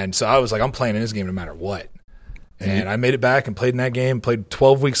 And so I was like, "I'm playing in this game no matter what." And I made it back and played in that game. Played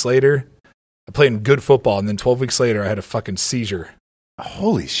 12 weeks later. I played in good football, and then 12 weeks later, I had a fucking seizure.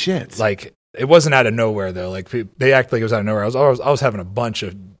 Holy shit! Like it wasn't out of nowhere though. Like they act like it was out of nowhere. I was having a bunch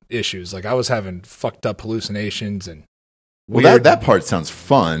of issues. Like I was having fucked up hallucinations and. Well, that part sounds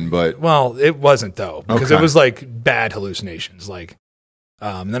fun, but it wasn't though because it was like bad hallucinations. Like,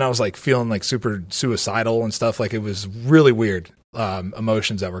 and then I was like feeling like super suicidal and stuff. Like it was really weird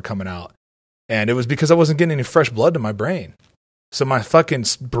emotions that were coming out, and it was because I wasn't getting any fresh blood to my brain. So my fucking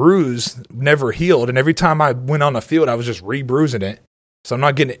bruise never healed, and every time I went on the field, I was just re-bruising it. So I'm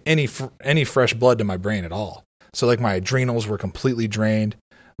not getting any fresh blood to my brain at all. So like my adrenals were completely drained.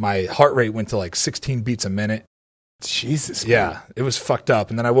 My heart rate went to like 16 beats a minute. Jesus. Man. Yeah, it was fucked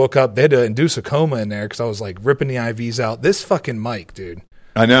up. And then I woke up. They had to induce a coma in there because I was like ripping the IVs out. This fucking mic, dude.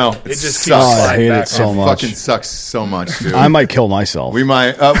 I know. It just sucks. keeps I hate back it so on. much. Fucking sucks so much, dude. I might kill myself. We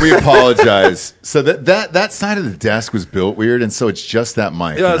might. We apologize. So that side of the desk was built weird, and so it's just that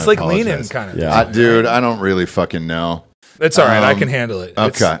mic. Yeah, it's like apologize. leaning kind of. Yeah. Dude, I don't really fucking know. It's all right. I can handle it.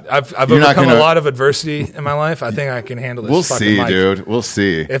 Okay. I've You're not overcome gonna- a lot of adversity in my life. I think I can handle this. We'll fucking see, mic. dude. We'll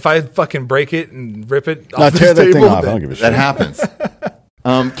see. If I fucking break it and rip it No, off tear this that thing table, off. I then- don't give a shit. That happens.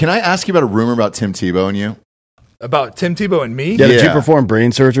 Can I ask you about a rumor about Tim Tebow and you? about Tim Tebow and me? Yeah, did you Yeah. perform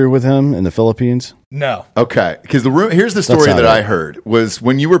brain surgery with him in the Philippines? No. Okay, because here's the story not that it. I heard was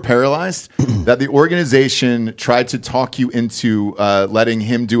when you were paralyzed, that the organization tried to talk you into letting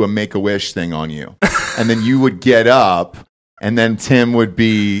him do a Make-A-Wish thing on you, and then you would get up, and then Tim would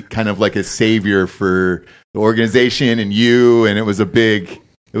be kind of like a savior for the organization and you, and it was a big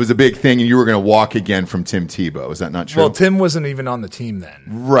thing, and you were going to walk again from Tim Tebow. Is that not true? Well, Tim wasn't even on the team then.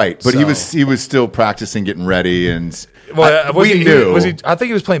 Right, but So- he was still practicing, getting ready, and Was we he, knew. Was he? I think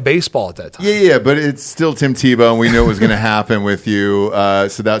he was playing baseball at that time. Yeah, but it's still Tim Tebow, and we knew it was going to happen with you.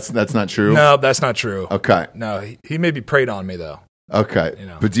 So that's not true. No, that's not true. Okay. No, he maybe preyed on me though. Okay. You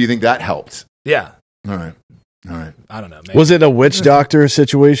know. But do you think that helped? Yeah. All right. I don't know. Maybe. Was it a witch doctor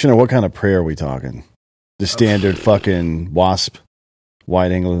situation, or what kind of prayer are we talking? The standard fucking WASP,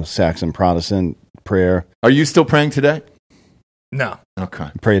 White Anglo-Saxon Protestant prayer. Are you still praying today? No. Okay.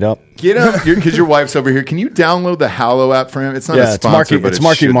 Prayed up. Get him, because your wife's over here. Can you download the Hallow app for him? It's not a Yeah, sponsor, but it's it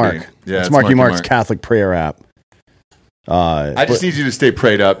Marky should Mark. be. Yeah, it's Marky Mark's Catholic prayer app. I just need you to stay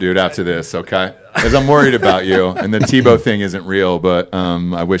prayed up, dude, after this, okay? Because I'm worried about you, and the Tebow thing isn't real, but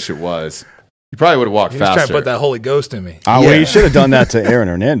I wish it was. You probably would have walked He was trying faster. to put that Holy Ghost in me. Well, you should have done that to Aaron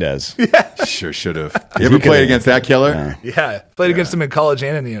Hernandez. Sure should have. You ever he played could've- against that killer? Yeah. Yeah. Played against him in college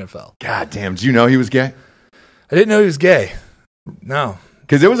and in the NFL. God damn. Did you know he was gay? I didn't know he was gay. No.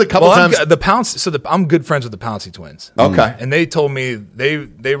 Because there was a couple Well, times. I'm good friends with the Pouncey twins. Okay. And they told me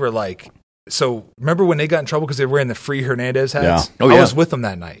they were like, so remember when they got in trouble because they were wearing the Free Hernandez hats? Yeah. Oh, I yeah. was with them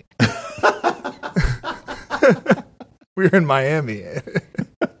that night. We were in Miami.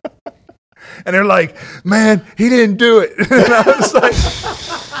 And they're like, man, he didn't do it. And I was like,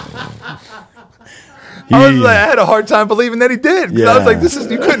 I had a hard time believing that he did. 'Cause I was Yeah.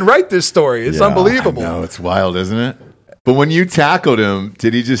 like, you couldn't write this story. It's Yeah. unbelievable. No, it's wild, isn't it? But when you tackled him,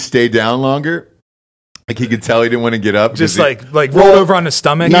 did he just stay down longer? Like he could tell he didn't want to get up? Just because like rolled over on his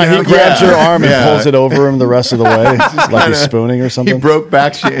stomach. No, you know? he grabs Yeah. your arm and Yeah. pulls it over him the rest of the way, like he's spooning or he something. broke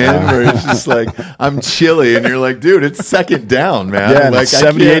back you in where it's just like, I'm chilly. And you're like, dude, it's second down, man. Yeah, and like, it's I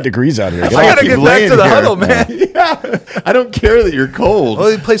 78 can't- degrees out here. I gotta keep get back laying to the here. huddle, man. Yeah. I don't care that you're cold. Well,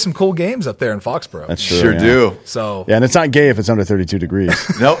 they play some cool games up there in Foxborough. That's true. sure yeah. do. So Yeah, and it's not gay if it's under 32 degrees.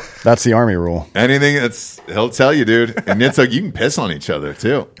 Nope. That's the Army rule. Anything he'll tell you, dude. And it's like you can piss on each other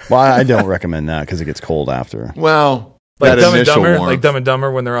too. Well, I don't recommend that because it gets cold after. Well, like that Dumb and initial Dumber, warmth. like Dumb and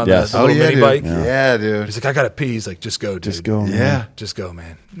Dumber when they're on Yes. the Oh, little mini dude. bike. Yeah, dude. He's like, I gotta pee. He's like, just go, dude. Just go. man. Yeah. Just go,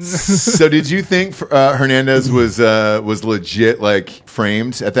 man. So did you think Hernandez was legit like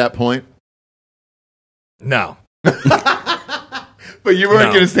framed at that point? No. But you weren't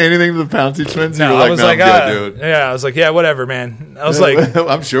No. going to say anything to the Pouncey twins? You No, were I was "No, like, I'm good, dude. yeah, I was like, yeah, whatever, man. I was like,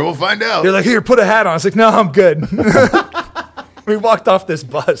 I'm sure we'll find out. they're like, here, put a hat on. I was like, no, I'm good. We walked off this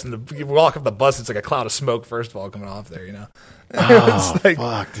bus, and you walk off the bus, it's like a cloud of smoke, first of all, coming off there, Oh, like,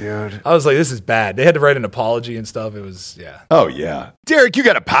 fuck, dude. I was like, this is bad. They had to write an apology and stuff. It was, yeah. Oh, yeah. Derek, you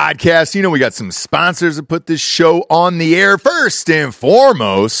got a podcast. You know, we got some sponsors that put this show on the air. First and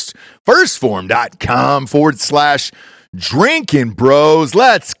foremost, firstform.com/drinking bros.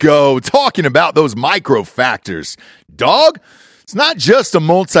 Let's go. Talking about those micro factors. Dog, it's not just a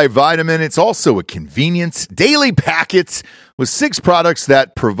multivitamin. It's also a convenience daily packet with 6 products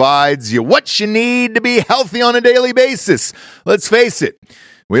that provides you what you need to be healthy on a daily basis. Let's face it.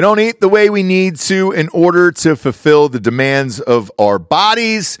 We don't eat the way we need to in order to fulfill the demands of our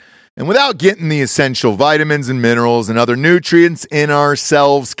bodies. And without getting the essential vitamins and minerals and other nutrients in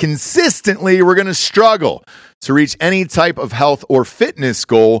ourselves consistently, we're going to struggle to reach any type of health or fitness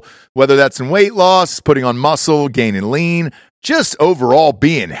goal, whether that's in weight loss, putting on muscle, gaining lean, just overall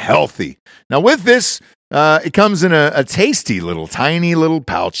being healthy. Now with this, it comes in a tasty little, tiny little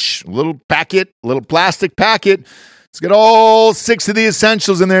pouch, little packet, little plastic packet. It's got all 6 of the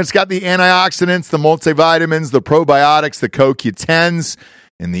essentials in there. It's got the antioxidants, the multivitamins, the probiotics, the CoQ10s,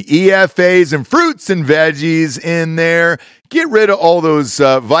 and the EFAs and fruits and veggies in there. Get rid of all those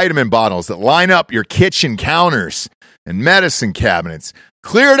vitamin bottles that line up your kitchen counters and medicine cabinets.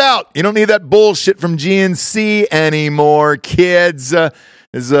 Clear it out. You don't need that bullshit from GNC anymore, kids.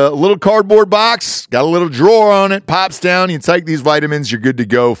 There's a little cardboard box, got a little drawer on it, pops down. You take these vitamins, you're good to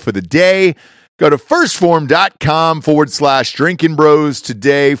go for the day. Go to firstform.com/drinking bros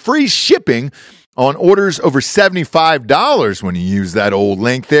today. Free shipping on orders over $75 when you use that old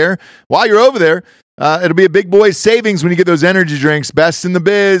link there. While you're over there, it'll be a big boy savings when you get those energy drinks. Best in the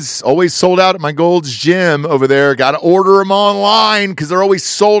biz. Always sold out at my Gold's Gym over there. Got to order them online because they're always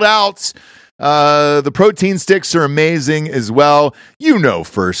sold out. The protein sticks are amazing as well. You know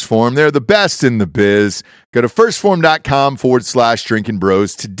First Form. They're the best in the biz. Go to firstform.com/drinking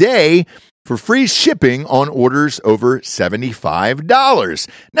bros today for free shipping on orders over $75.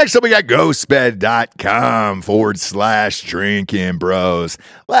 Next up, we got ghostbed.com/drinking bros.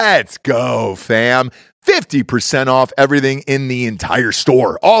 Let's go, fam. 50% off everything in the entire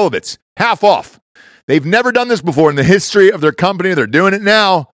store. All of it's half off. They've never done this before in the history of their company. They're doing it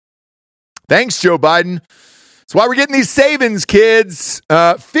now. Thanks, Joe Biden. That's why we're getting these savings, kids.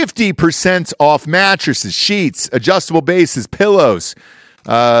 50% off mattresses, sheets, adjustable bases, pillows,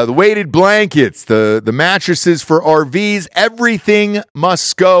 the weighted blankets, the mattresses for RVs. Everything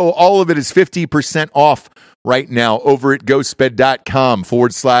must go. All of it is 50% off right now over at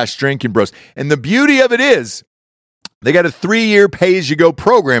ghostbed.com/drinking bros. And the beauty of it is they got a 3-year pay-as-you-go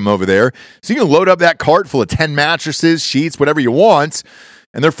program over there. So you can load up that cart full of 10 mattresses, sheets, whatever you want,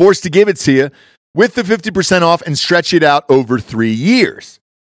 and they're forced to give it to you with the 50% off and stretch it out over 3 years.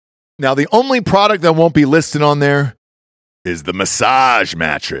 Now, the only product that won't be listed on there is the massage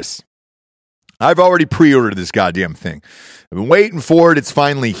mattress. I've already pre-ordered this goddamn thing. I've been waiting for it. It's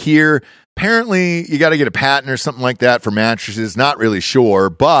finally here. Apparently, you got to get a patent or something like that for mattresses. Not really sure,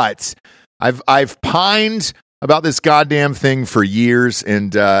 but I've pined about this goddamn thing for years,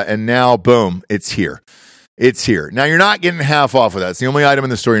 and now, boom, it's here. It's here. Now, you're not getting half off of that. It's the only item in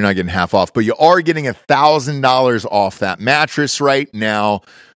the store you're not getting half off, but you are getting $1,000 off that mattress right now.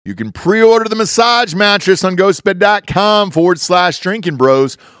 You can pre-order the massage mattress on ghostbed.com/drinking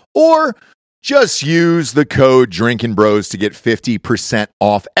bros, or just use the code drinking bros to get 50%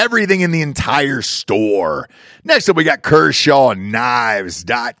 off everything in the entire store. Next up, we got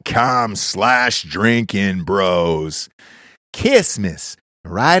KershawKnives.com/drinking bros. Christmas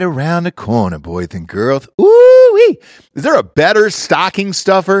right around the corner, boys and girls. Ooh-wee. Is there a better stocking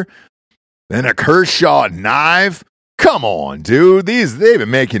stuffer than a Kershaw knife? Come on, dude. They've been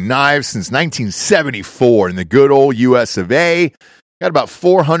making knives since 1974 in the good old US of A. Got about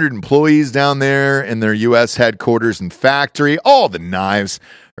 400 employees down there in their U.S. headquarters and factory. All the knives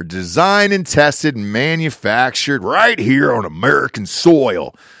are designed and tested and manufactured right here on American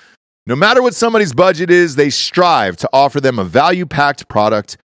soil. No matter what somebody's budget is, they strive to offer them a value-packed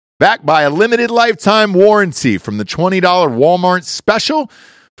product backed by a limited lifetime warranty, from the $20 Walmart special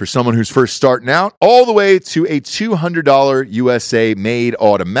for someone who's first starting out, all the way to a $200 USA-made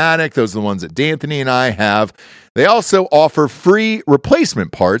automatic. Those are the ones that D'Anthony and I have. They also offer free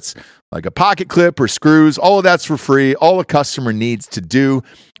replacement parts like a pocket clip or screws. All of that's for free. All a customer needs to do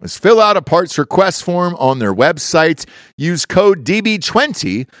is fill out a parts request form on their website. Use code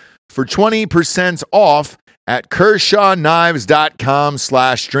DB20 for 20% off at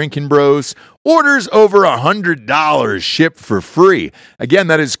KershawKnives.com/drinking bros. Orders over $100 shipped for free. Again,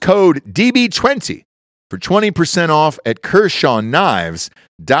 that is code DB20 for 20% off at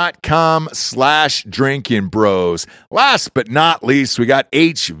KershawKnives.com/drinkingbros. Last but not least, we got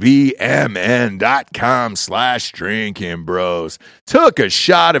HVMN.com/drinkingbros. Took a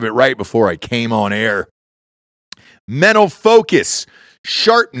shot of it right before I came on air. Mental focus,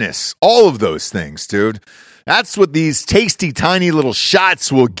 sharpness, all of those things, dude. That's what these tasty, tiny little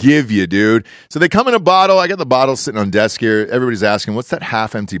shots will give you, dude. So they come in a bottle. I got the bottle sitting on desk here. Everybody's asking, what's that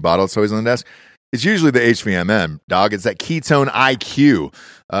half-empty bottle that's always on the desk? It's usually the HVMM, dog. It's that Ketone IQ.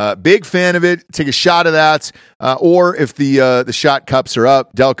 Big fan of it. Take a shot of that. Or if the shot cups are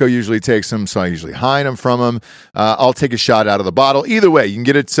up, Delco usually takes them, so I usually hide them from them. I'll take a shot out of the bottle. Either way, you can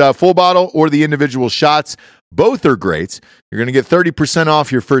get it full bottle or the individual shots. Both are great. You're going to get 30%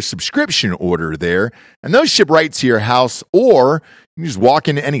 off your first subscription order there. And those ship right to your house, or you can just walk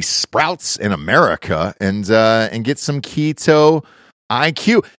into any Sprouts in America and get some Keto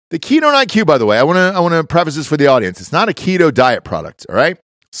IQ. The Ketone IQ, by the way, I want to preface this for the audience. It's not a keto diet product, all right?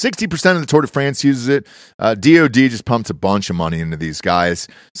 60% of the Tour de France uses it. DOD just pumped a bunch of money into these guys.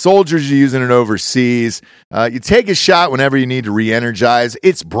 Soldiers are using it overseas. You take a shot whenever you need to re-energize.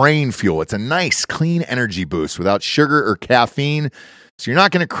 It's brain fuel. It's a nice, clean energy boost without sugar or caffeine. So you're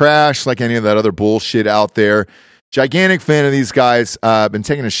not going to crash like any of that other bullshit out there. Gigantic fan of these guys. I've been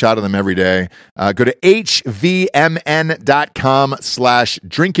taking a shot of them every day. Go to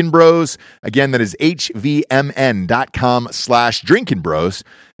hvmn.com/drinkingbros. Again, that is hvmn.com/drinkingbros.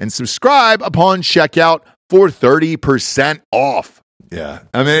 And subscribe upon checkout for 30% off. Yeah.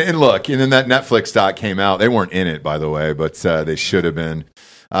 I mean, and look, and then that Netflix doc came out. They weren't in it, by the way, but they should have been.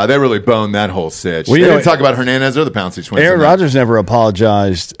 They really boned that whole sitch. Well, they didn't talk about Hernandez or the Pouncey twins. Aaron Rodgers never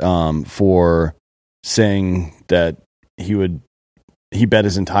apologized for saying that he bet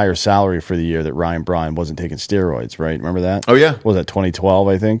his entire salary for the year that Ryan Bryan wasn't taking steroids, right? Remember that? Oh, yeah. What was that 2012,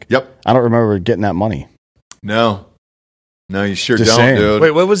 I think? Yep. I don't remember getting that money. No, you sure Just don't, saying. dude.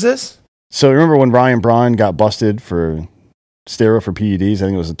 Wait, what was this? So remember when Ryan Bryan got busted for steroid for PEDs? I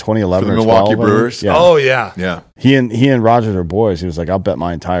think it was in 2011 For the or Milwaukee 12. Brewers? Yeah. Oh, yeah. Yeah. He and Rodgers are boys. He was like, I'll bet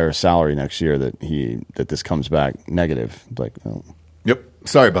my entire salary next year that this comes back negative. Like, oh. Yep.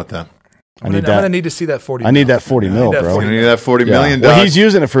 Sorry about that. I'm going to need to see that 40 I need that 40 mil, bro. You need that $40 million. Well, he's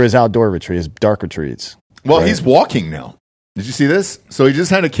using it for his outdoor retreat, his dark retreats. Well, right? he's walking now. Did you see this? So he just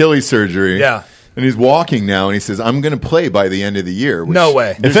had Achilles surgery. Yeah. And he's walking now, and he says, I'm going to play by the end of the year. No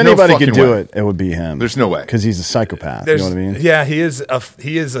way. If anybody could do it, it would be him. There's no way. Because he's a psychopath. You know what I mean? Yeah, he is a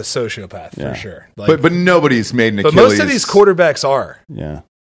sociopath for sure. Like, but nobody's made an Achilles. But most of these quarterbacks are. Yeah.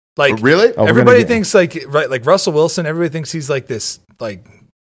 Like, really? Everybody thinks like Russell Wilson, everybody thinks he's like this, like,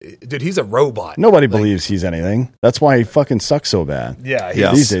 dude, he's a robot. Nobody believes he's anything. That's why he fucking sucks so bad. Yeah.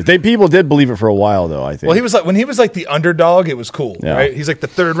 These days. People did believe it for a while, though, I think. Well, he was like, when he was like the underdog, it was cool, right? He's like the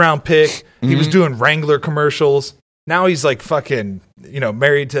 3rd round pick. Mm-hmm. He was doing Wrangler commercials. Now he's like fucking,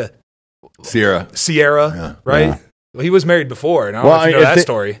 married to Sierra, right? Yeah. Well, he was married before, and I don't know if you know that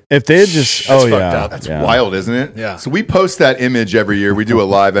story. If they had just, that's wild, isn't it? Yeah. So we post that image every year. We do a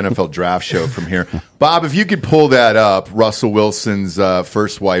live NFL draft show from here. Bob, if you could pull that up, Russell Wilson's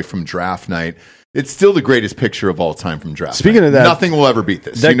first wife from draft night. It's still the greatest picture of all time from draft. Speaking night. of that, nothing will ever beat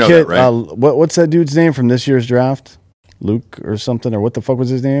this. That you know kid, that, right? What's that dude's name from this year's draft? Luke or something, or what the fuck was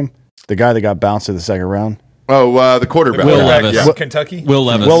his name? The guy that got bounced to the second round. Oh, the quarterback. Will Levis. Yeah. Kentucky? Will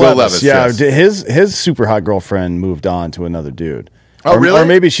Levis. Will Levis. Yeah, yes. his super hot girlfriend moved on to another dude. Oh, really? Or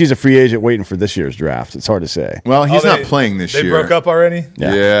maybe she's a free agent waiting for this year's draft. It's hard to say. Well, he's not playing this year. They broke up already?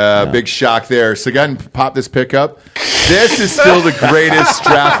 Yeah, big shock there. So go ahead and pop this pic up. This is still the greatest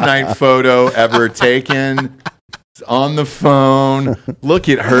draft night photo ever taken. It's on the phone. Look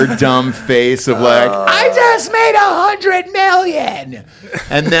at her dumb face of like, I just made $100 million.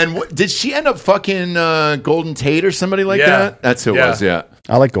 And then did she end up fucking Golden Tate or somebody like that? That's who it was, yeah.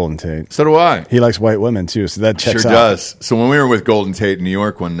 I like Golden Tate. So do I. He likes white women too, so that checks sure out. Does. So when we were with Golden Tate in New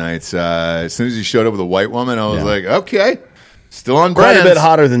York one night, as soon as he showed up with a white woman, I was like, okay, still on brand. Quite a bit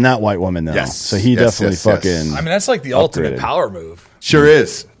hotter than that white woman, though. Yes. So he definitely fucking. I mean, that's like the ultimate power move. Sure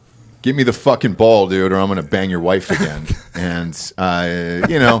is. Give me the fucking ball, dude, or I'm going to bang your wife again. And,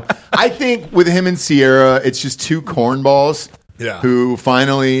 I think with him and Sierra, it's just two cornballs who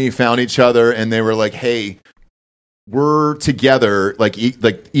finally found each other, and they were like, hey, we're together, like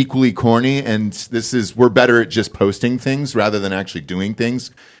equally corny, and we're better at just posting things rather than actually doing things.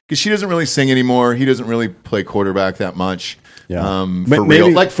 Because she doesn't really sing anymore. He doesn't really play quarterback that much. Yeah. For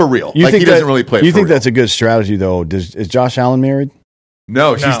real. Like, for real. Like, he doesn't really play for real. You think that's a good strategy, though? Is Josh Allen married?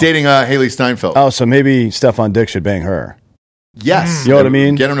 No, she's dating Haley Steinfeld. Oh, so maybe Stephon Diggs should bang her. Yes. You know what I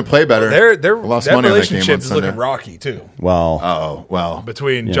mean? Get him to play better. Their Lost that money on that game relationship on is Sunday. looking rocky too Well,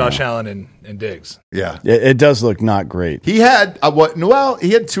 between Josh Allen and Diggs. Yeah. it does look not great. He had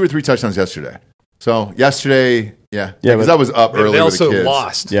he had 2 or 3 touchdowns yesterday. So yesterday, because I was up early. They with also the kids.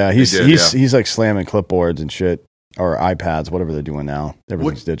 lost. Yeah, he's did, he's like slamming clipboards and shit, or iPads, whatever they're doing now.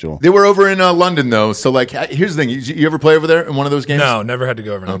 Everything's digital. They were over in London though, so like, here's the thing: you ever play over there in one of those games? No, never had to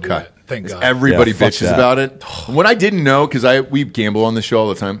go over and do that. Thank God. Everybody Yeah, fuck bitches that. about it. What I didn't know, because we gamble on the show all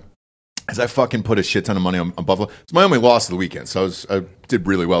the time, is I fucking put a shit ton of money on Buffalo. It's my only loss of the weekend, so I did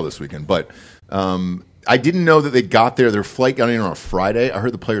really well this weekend. But I didn't know that they got there. Their flight got in on a Friday. I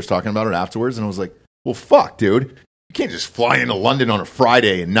heard the players talking about it afterwards, and I was like, well, fuck, dude. You can't just fly into London on a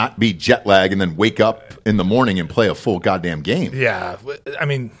Friday and not be jet lag and then wake up in the morning and play a full goddamn game. Yeah, I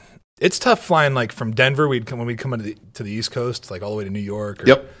mean, it's tough flying like from Denver. When we'd come to the East Coast, like all the way to New York,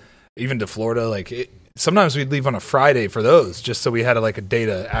 or even to Florida. Like sometimes we'd leave on a Friday for those, just so we had a day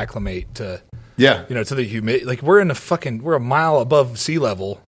to acclimate to to the humidity. Like we're a mile above sea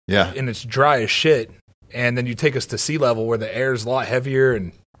level, and it's dry as shit. And then you take us to sea level where the air's a lot heavier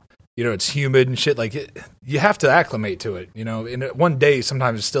and it's humid and shit. Like you have to acclimate to it. In one day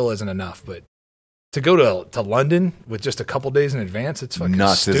sometimes it still isn't enough, but to go to London with just a couple days in advance, it's fucking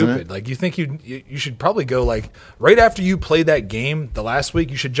nuts, stupid. isn't it? Like you think you should probably go like right after you play that game the last week.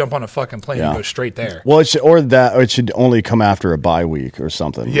 You should jump on a fucking plane and go straight there. Well, it should only come after a bye week or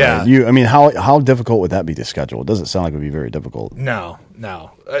something. Yeah. Right? How difficult would that be to schedule? It doesn't sound like it would be very difficult. No.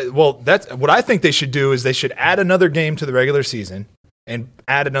 Well, that's what I think they should do is they should add another game to the regular season and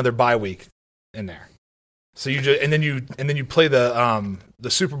add another bye week in there. So you just and then you play the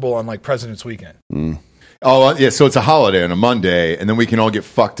Super Bowl on like President's Weekend. Mm. Oh yeah, so it's a holiday on a Monday, and then we can all get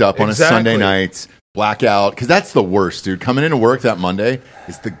fucked up on a Sunday night, blackout. Because that's the worst, dude. Coming into work that Monday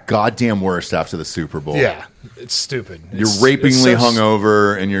is the goddamn worst after the Super Bowl. Yeah, it's stupid. You're rapingly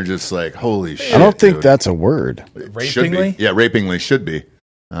hungover, and you're just like, holy shit. I don't think dude. That's a word. Rapingly? Yeah, rapingly should be.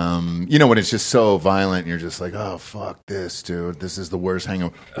 When it's just so violent, and you're just like, oh, fuck this, dude. This is the worst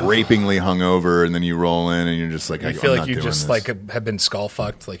hangover. Rapingly hungover, and then you roll in, and you're just like, I feel like you just have been skull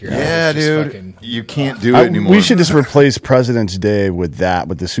fucked. Like your dude. You can't do it anymore. We should just replace President's Day with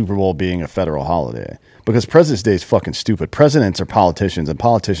the Super Bowl being a federal holiday. Because President's Day is fucking stupid. Presidents are politicians, and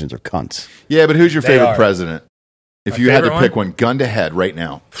politicians are cunts. Yeah, but who's your favorite president? If you had to pick one, gun to head right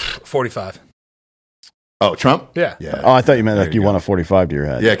now. 45. Oh, Trump? Yeah. Oh, I thought you meant like you want a 45 to your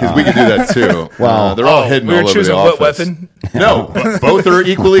head. Yeah, because we could do that too. Wow. They're all hidden all over the office. We were choosing what weapon? No, both are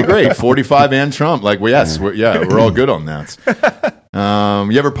equally great. 45 and Trump. Like, we're all good on that.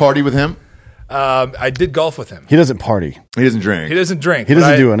 You ever party with him? I did golf with him. He doesn't party. He doesn't drink. He doesn't drink. He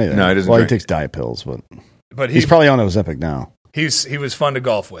doesn't do anything. No, he doesn't Well, drink. he takes diet pills, but he's probably on Ozempic now. He was fun to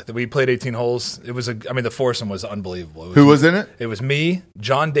golf with. We played 18 holes. It was the foursome was unbelievable. Who was in it? It was me,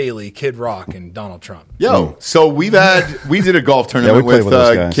 John Daly, Kid Rock, and Donald Trump. So we did a golf tournament with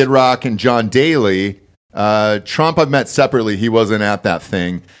those guys. Kid Rock and John Daly. Trump I've met separately. He wasn't at that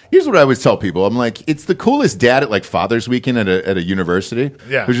thing. Here's what I always tell people. I'm like, it's the coolest dad at like Father's Weekend at a university.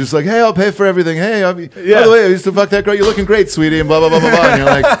 Yeah. Who's just like, hey, I'll pay for everything. Hey, by the way, I used to fuck that girl. You're looking great, sweetie, and blah, blah, blah, blah, blah. And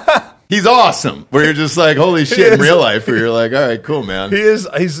you're like, he's awesome. Where you're just like, holy shit, in real life. Where you're like, all right, cool, man.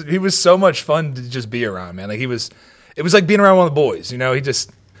 He was so much fun to just be around, man. Like it was like being around one of the boys.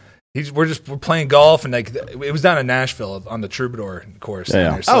 We're playing golf, and like it was down in Nashville on the Troubadour course.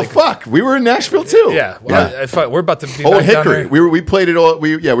 Yeah. So fuck, we were in Nashville too. Yeah, we're about to be Old back down Hickory. there. We played it all.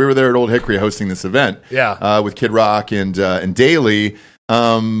 We were there at Old Hickory hosting this event. Yeah, with Kid Rock and Daly.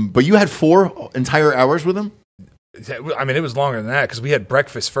 But you had 4 entire hours with him. I mean, it was longer than that because we had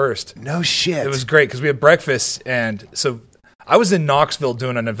breakfast first. No shit. It was great because we had breakfast, and so I was in Knoxville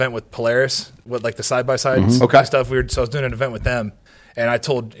doing an event with Polaris with like the side by side stuff. So I was doing an event with them. And I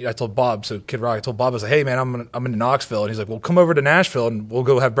told Bob, so Kid Rock, I told Bob, I was like, hey, man, I'm in Knoxville. And he's like, well, come over to Nashville and we'll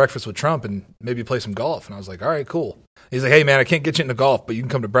go have breakfast with Trump and maybe play some golf. And I was like, all right, cool. He's like, hey, man, I can't get you into golf, but you can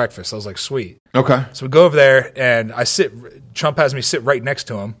come to breakfast. I was like, sweet. Okay. So we go over there and Trump has me sit right next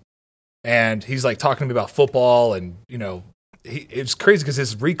to him. And he's like talking to me about football. And, it's crazy because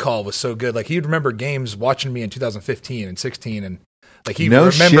his recall was so good. Like he'd remember games watching me in 2015 and 16. And like he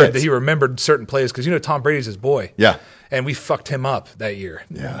remembered certain plays because, Tom Brady's his boy. Yeah. And we fucked him up that year.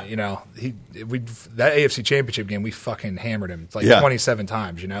 Yeah. That AFC Championship game, we fucking hammered him like 27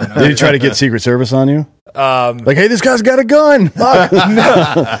 times, Did he try to get Secret Service on you? Like, hey, this guy's got a gun. Fuck.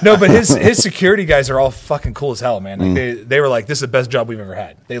 No, but his security guys are all fucking cool as hell, man. Like they were like, this is the best job we've ever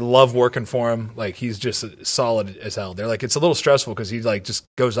had. They love working for him. Like he's just solid as hell. They're like, it's a little stressful because he like just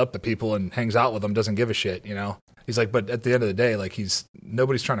goes up to people and hangs out with them, doesn't give a shit, He's like, but at the end of the day, like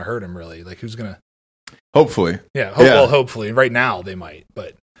nobody's trying to hurt him really. Like who's gonna Hopefully. Yeah. Well, hopefully. Right now they might.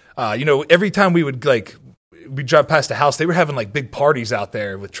 But, every time we would we drive past the house, they were having like big parties out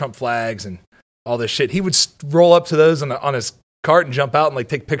there with Trump flags and all this shit. He would roll up to those on his cart and jump out and like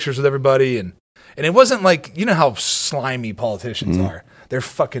take pictures with everybody. And it wasn't like, you know how slimy politicians are. They're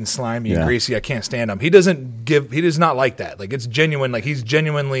fucking slimy and greasy. I can't stand them. He does not like that. Like, it's genuine. Like, he's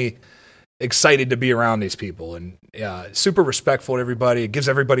genuinely excited to be around these people, and super respectful to everybody. It gives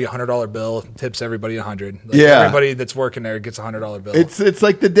everybody $100 bill, tips everybody $100. Everybody that's working there gets a $100 bill. It's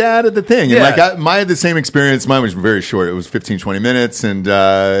like the dad of the thing. And I had the same experience. Mine was very short. It was 15, 20 minutes, and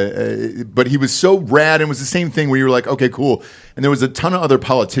but he was so rad, and it was the same thing where you were like, okay, cool. And there was a ton of other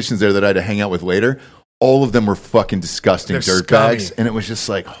politicians there that I had to hang out with later. All of them were fucking disgusting dirtbags, and it was just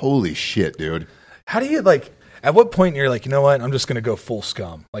like, holy shit, dude. How do you, like, at what point you're like, you know what, I'm just going to go full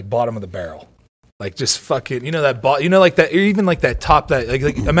scum, like bottom of the barrel. Like, just fucking, like that, or even like that top, that,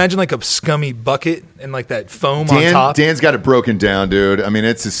 like imagine like a scummy bucket and like that foam on top. Dan's got it broken down, dude. I mean,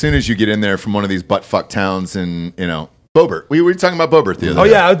 it's as soon as you get in there from one of these butt fuck towns and, Bobert. We were talking about Bobert the other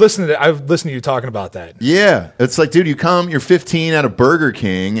day. Yeah, I've listened to you talking about that. Yeah. It's like, dude, you're 15 out of Burger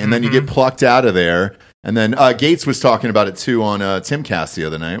King, and then you get plucked out of there. And then Gates was talking about it, too, on Timcast the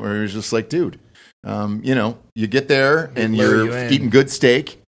other night, where he was just like, dude, you get there, and you're eating good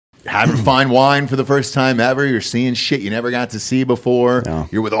steak, having fine wine for the first time ever. You're seeing shit you never got to see before. No.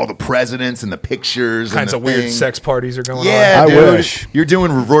 You're with all the presidents and the pictures. Kinds of weird sex parties are going on. Yeah, dude. I wish. You're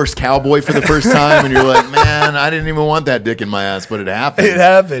doing reverse cowboy for the first time, and you're like, man, I didn't even want that dick in my ass, but it happened. It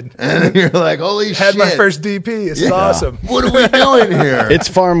happened. And you're like, holy shit. Had my first DP. This is awesome. What are we doing here? It's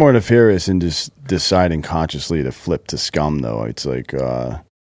far more nefarious than just deciding consciously to flip to scum, though. It's like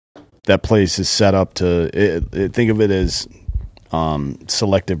that place is set up to think of it as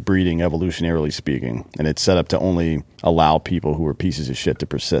selective breeding, evolutionarily speaking, and it's set up to only allow people who are pieces of shit to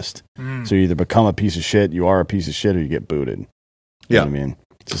persist. So you either become a piece of shit, you are a piece of shit, or you get booted. You know what I mean?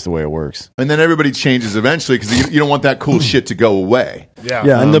 It's just the way it works. And then everybody changes eventually because you don't want that cool shit to go away.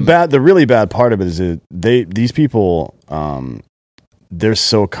 Yeah. And the really bad part of it is that these people, they're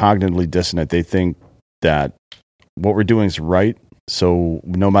so cognitively dissonant. They think that what we're doing is right. So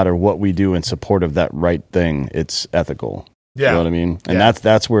no matter what we do in support of that right thing, it's ethical. Yeah. You know what I mean? And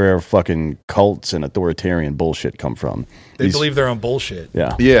that's where fucking cults and authoritarian bullshit come from. They believe their own bullshit.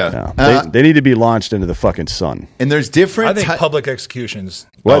 Yeah. They need to be launched into the fucking sun. And there's different... I think public executions...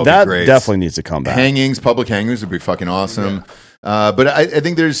 Well, that definitely needs to come back. Public hangings would be fucking awesome. Yeah. But I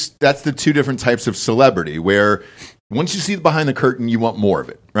think that's the two different types of celebrity, where once you see behind the curtain, you want more of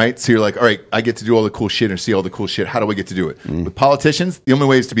it, right? So you're like, all right, I get to do all the cool shit and see all the cool shit. How do I get to do it? With politicians, the only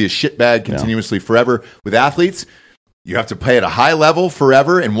way is to be a shitbag continuously forever. With athletes... You have to play at a high level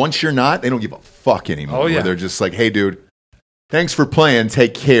forever, and once you're not, they don't give a fuck anymore. They're just like, hey, dude, thanks for playing.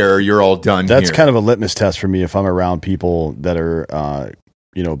 Take care. You're all done That's kind of a litmus test for me if I'm around people that are,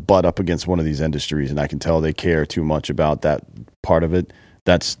 butt up against one of these industries, and I can tell they care too much about that part of it.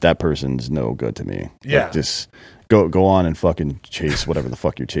 That person's no good to me. Yeah. Like, just go on and fucking chase whatever the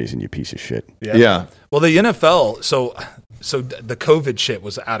fuck you're chasing, you piece of shit. Yeah. Well, the NFL, so the COVID shit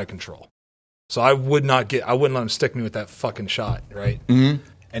was out of control. So I wouldn't let them stick me with that fucking shot, right? Mm-hmm.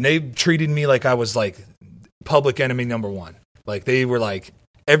 And they treated me like I was like public enemy number one. Like, they were like,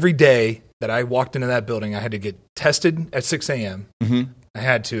 every day that I walked into that building, I had to get tested at 6 a.m. Mm-hmm.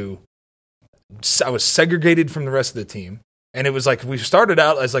 I was segregated from the rest of the team. And it was like, we started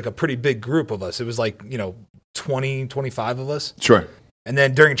out as like a pretty big group of us. It was like, 20, 25 of us. Sure. And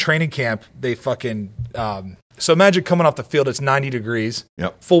then during training camp, they fucking... So imagine coming off the field, it's 90 degrees,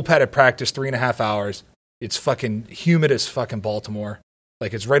 full padded practice, 3.5 hours. It's fucking humid as fucking Baltimore.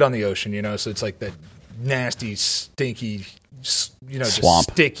 Like, it's right on the ocean, so it's like that nasty, stinky, Swamp.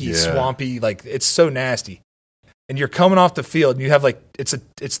 just sticky, swampy, like, it's so nasty. And you're coming off the field, and you have like,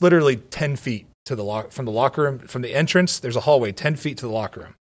 it's literally 10 feet to the from the locker room, from the entrance, there's a hallway 10 feet to the locker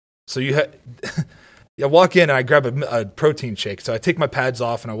room. So I walk in and I grab a protein shake. So I take my pads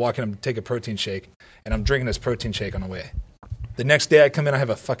off and I walk in and take a protein shake, and I'm drinking this protein shake on the way. The next day I come in, I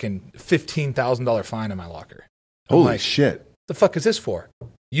have a fucking $15,000 fine in my locker. Holy shit. The fuck is this for?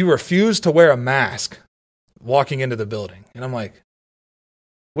 You refuse to wear a mask walking into the building. And I'm like,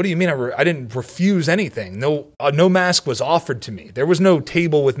 what do you mean? I didn't refuse anything. No mask was offered to me. There was no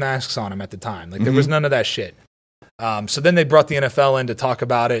table with masks on them at the time. Like, there was none of that shit. So then they brought the NFL in to talk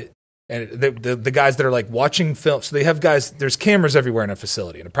about it. And the guys that are like watching film, so they have guys, there's cameras everywhere in a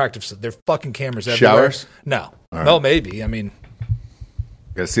facility, in a practice facility. There are fucking cameras everywhere. Showers? No. Right. Well, maybe. I mean,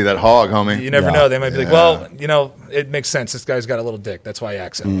 Gotta see that hog, homie. You never know. They might be like, well, it makes sense. This guy's got a little dick. That's why he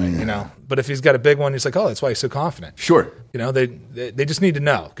acts that way, But if he's got a big one, he's like, oh, that's why he's so confident. Sure. They just need to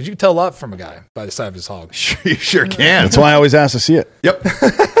know. Because you can tell a lot from a guy by the side of his hog. You sure can. That's why I always ask to see it. Yep.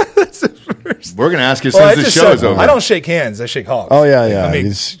 We're going to ask you as soon as the show is over. I don't shake hands. I shake hogs. Oh, yeah. I mean, you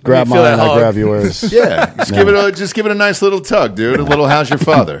just grab mine, I grab yours. Yeah. Just give it a nice little tug, dude. A little how's your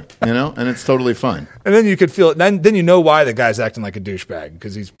father, and it's totally fine. And then you could feel it. Then you know why the guy's acting like a douchebag,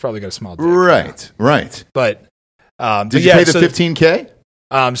 because he's probably got a small dick. Right. But did you pay the $15K?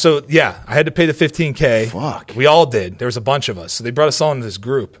 I had to pay the $15K. Fuck. We all did. There was a bunch of us. So they brought us all into this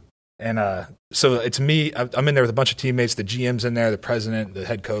group. And so it's me. I'm in there with a bunch of teammates. The GM's in there, the president, the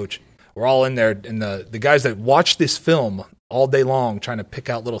head coach. We're all in there. And the guys that watch this film all day long trying to pick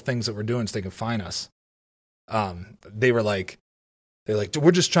out little things that we're doing so they can find us, they're like,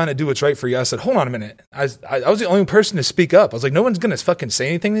 we're just trying to do what's right for you. I said, hold on a minute. I was the only person to speak up. I was like, no one's going to fucking say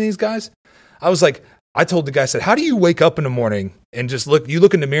anything to these guys. I was like, I told the guy, I said, how do you wake up in the morning and just look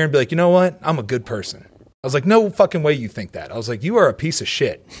in the mirror and be like, you know what? I'm a good person. I was like, no fucking way you think that. I was like, you are a piece of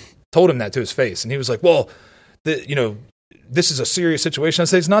shit. Told him that to his face. And he was like, well, this is a serious situation. I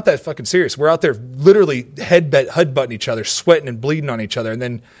said, it's not that fucking serious. We're out there literally headbutting each other, sweating and bleeding on each other. And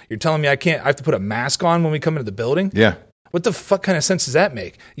then you're telling me I have to put a mask on when we come into the building? Yeah. What the fuck kind of sense does that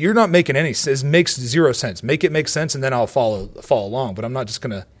make? You're not making any sense. It makes zero sense. Make it make sense, and then I'll follow along. But I'm not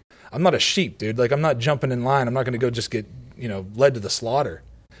a sheep, dude. Like, I'm not jumping in line. I'm not going to go just get, led to the slaughter.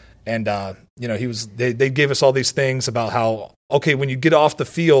 And, they gave us all these things about how, okay, when you get off the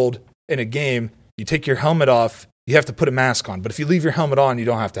field in a game, you take your helmet off, you have to put a mask on. But if you leave your helmet on, you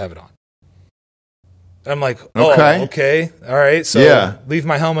don't have to have it on. I'm like, okay. All right. So leave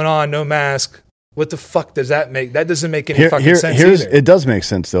my helmet on, no mask. What the fuck does that make? That doesn't make any fucking sense either. It does make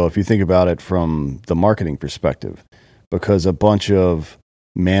sense, though, if you think about it from the marketing perspective, because a bunch of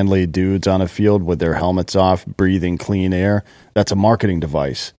manly dudes on a field with their helmets off, breathing clean air, that's a marketing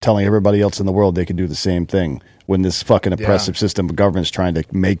device telling everybody else in the world they can do the same thing when this fucking oppressive system of government's trying to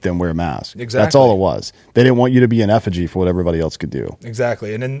make them wear masks. Exactly. That's all it was. They didn't want you to be an effigy for what everybody else could do.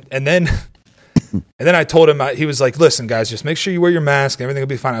 Exactly. And then I told him, he was like, listen, guys, just make sure you wear your mask. Everything will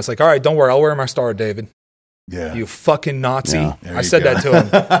be fine. I was like, all right, don't worry. I'll wear my star, David. Yeah. You fucking Nazi. Yeah. I said that to him.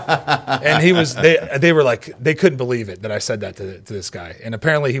 And they were like, they couldn't believe it that I said that to this guy. And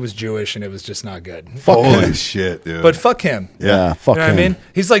apparently he was Jewish and it was just not good. Holy shit, dude. But fuck him. Yeah, fuck him. You know what I mean?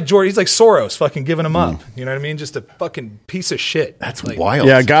 He's like Soros fucking giving him up. You know what I mean? Just a fucking piece of shit. That's wild.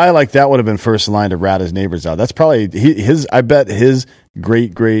 Yeah, a guy like that would have been first in line to rat his neighbors out. That's probably I bet his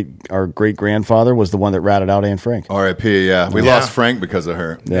great grandfather was the one that ratted out Anne Frank. R.I.P. Yeah, we lost Frank because of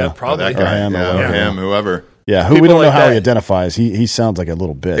her. Yeah, probably. That guy. Or him, whoever. Yeah, who we don't know how he identifies. He sounds like a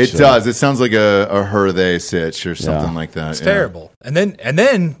little bitch. It does. It sounds like a her they sitch or something like that. It's terrible. And then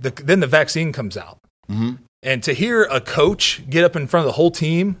the vaccine comes out. Mm-hmm. And to hear a coach get up in front of the whole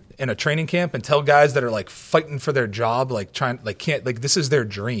team in a training camp and tell guys that are like fighting for their job, this is their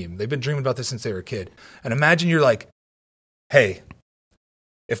dream. They've been dreaming about this since they were a kid. And imagine you're like, hey,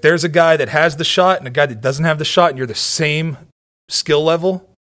 if there's a guy that has the shot and a guy that doesn't have the shot and you're the same skill level,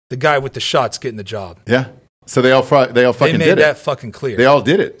 the guy with the shot's getting the job. Yeah. So they all fucking did it. They made that fucking clear. They all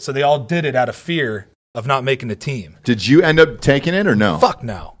did it. So they all did it out of fear of not making the team. Did you end up taking it or no? Fuck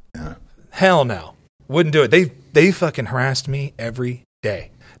no. Yeah. Hell no. Wouldn't do it. They fucking harassed me every day.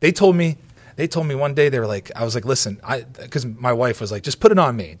 They told me one day, they were like, I was like, listen, because my wife was like, just put it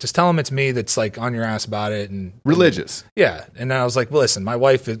on me. Just tell them it's me that's like on your ass about it. And religious. Yeah. And I was like, well, listen, my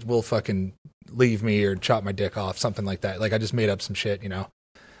wife will fucking leave me or chop my dick off, something like that. Like I just made up some shit,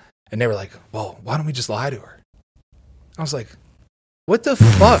 And they were like, well, why don't we just lie to her? I was like, what the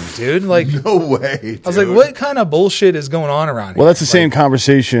fuck, dude? Like, no way, dude. I was like, what kind of bullshit is going on around here? Well, that's the same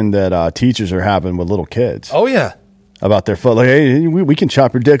conversation that teachers are having with little kids. Oh, yeah. About their foot. Like, hey, we can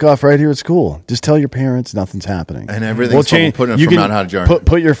chop your dick off right here at school. Just tell your parents nothing's happening. And everything's putting it from Mount Hadjar.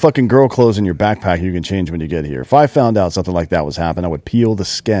 Put your fucking girl clothes in your backpack. You can change when you get here. If I found out something like that was happening, I would peel the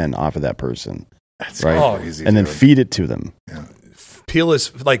skin off of that person. That's right. Crazy, and then feed it to them. Yeah. Peel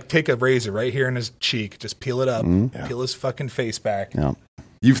take a razor right here in his cheek, just peel it up, peel his fucking face back. Yeah.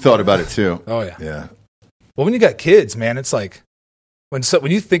 You've thought about it too. Oh yeah. Yeah. Well, when you got kids, man, it's like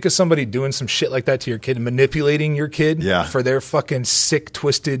when you think of somebody doing some shit like that to your kid, manipulating your kid for their fucking sick,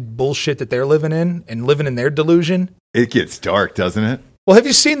 twisted bullshit that they're living in and living in their delusion. It gets dark, doesn't it? Well, have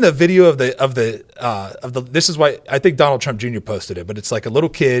you seen the video of the this is why I think Donald Trump Jr. posted it, but it's like a little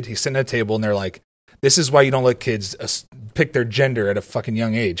kid, he's sitting at a table and they're like, this is why you don't let kids pick their gender at a fucking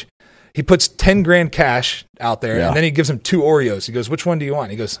young age. he puts 10 grand cash out there, and then he gives him 2 Oreos. He goes, which one do you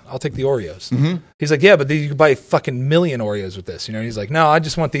want? He goes, I'll take the Oreos. Mm-hmm. He's like, yeah, but you can buy a fucking million Oreos with this. He's like, no, I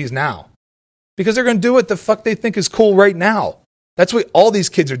just want these now. Because they're going to do what the fuck they think is cool right now. That's what all these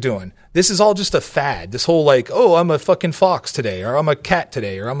kids are doing. This is all just a fad. This whole like, oh, I'm a fucking fox today, or I'm a cat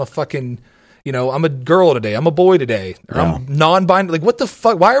today, or I'm a fucking, I'm a girl today, I'm a boy today, or I'm non-binary. Like, what the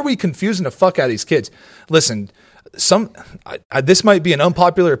fuck? Why are we confusing the fuck out of these kids? Listen, this might be an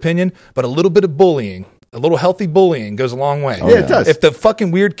unpopular opinion, but a little bit of bullying, a little healthy bullying goes a long way. Yeah, it does. If the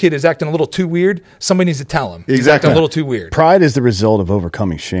fucking weird kid is acting a little too weird, somebody needs to tell him. Exactly. He's acting a little too weird. Pride is the result of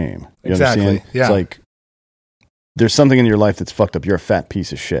overcoming shame. You understand? Yeah. It's like there's something in your life that's fucked up. You're a fat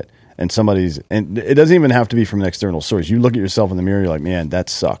piece of shit. And it doesn't even have to be from an external source. You look at yourself in the mirror, you're like, man, that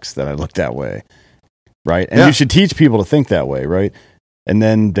sucks that I look that way. Right? And you should teach people to think that way, right? And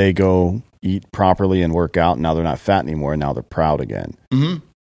then they go eat properly and work out. And now they're not fat anymore. And now they're proud again. Mm-hmm.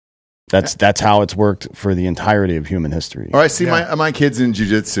 That's how it's worked for the entirety of human history. Or I see my kids in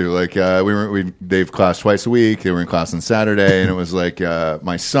jiu-jitsu. Like they've class twice a week. They were in class on Saturday, and it was like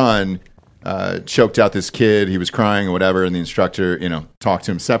my son choked out this kid. He was crying or whatever, and the instructor, talked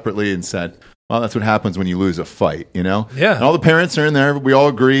to him separately and said, "Well, that's what happens when you lose a fight, Yeah. And all the parents are in there. We all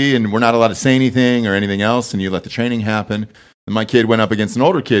agree, and we're not allowed to say anything or anything else, and you let the training happen. And my kid went up against an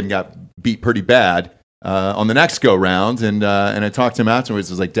older kid and got beat pretty bad. On the next go round, and I talked to him afterwards.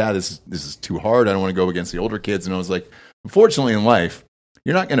 I was like, Dad, this is too hard. I don't want to go against the older kids. And I was like, unfortunately in life,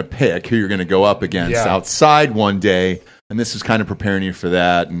 you're not going to pick who you're going to go up against outside one day, and this is kind of preparing you for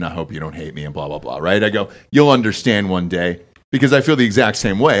that, and I hope you don't hate me and blah, blah, blah, right? I go, you'll understand one day, because I feel the exact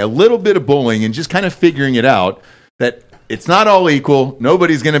same way. A little bit of bullying and just kind of figuring it out that it's not all equal.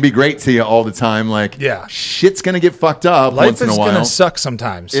 Nobody's going to be great to you all the time. Like, shit's going to get fucked up once in a while. Life is going to suck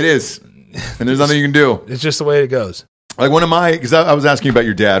sometimes. It is. And there's nothing you can do. It's just the way it goes. Like because I was asking you about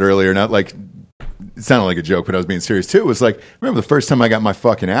your dad earlier, not like, it sounded like a joke, but I was being serious too. It was like, remember the first time I got my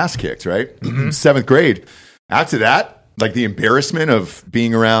fucking ass kicked, right? Mm-hmm. 7th grade. After that, like the embarrassment of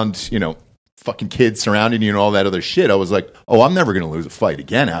being around, fucking kids surrounding you and all that other shit, I was like, oh, I'm never going to lose a fight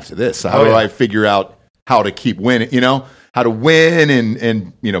again after this. So how do I figure out how to keep winning, how to win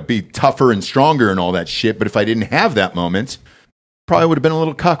and be tougher and stronger and all that shit. But if I didn't have that moment, probably would have been a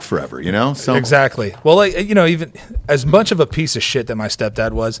little cuck forever, So exactly. Well, even as much of a piece of shit that my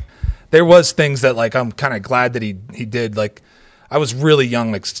stepdad was, there was things that like I'm kind of glad that he did. Like I was really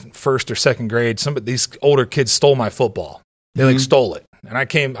young, like 1st or 2nd grade. Some of these older kids stole my football. They like stole it, and I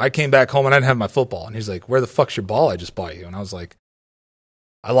came back home and I didn't have my football. And he's like, "Where the fuck's your ball I just bought you?" And I was like,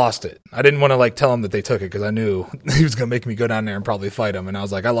 I lost it. I didn't want to like tell him that they took it because I knew he was going to make me go down there and probably fight him. And I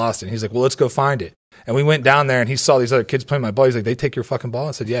was like, I lost it. And he's like, well, let's go find it. And we went down there and he saw these other kids playing my ball. He's like, they take your fucking ball?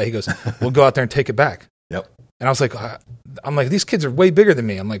 I said, yeah. He goes, we'll go out there and take it back. Yep. And I was like, these kids are way bigger than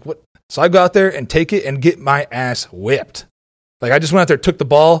me. I'm like, what? So I go out there and take it and get my ass whipped. Like I just went out there, took the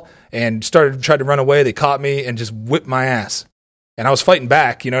ball and tried to run away. They caught me and just whipped my ass. And I was fighting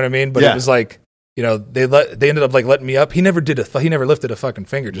back, you know what I mean? But it was like, they ended up like letting me up. He never lifted a fucking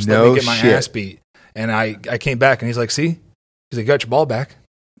finger. Just let me get my ass beat. And I came back and he's like, see? He's like, you got your ball back.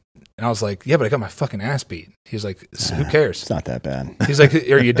 And I was like, yeah, but I got my fucking ass beat. He's like, who cares? It's not that bad. He's like,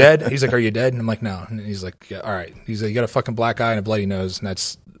 are you dead? He's like, are you dead? And I'm like, no. And he's like, yeah, all right. He's like, you got a fucking black eye and a bloody nose. And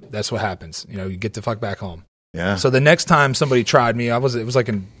that's what happens. You get the fuck back home. Yeah. So the next time somebody tried me, it was like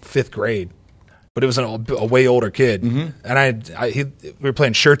in 5th grade, but it was a way older kid. Mm-hmm. And we were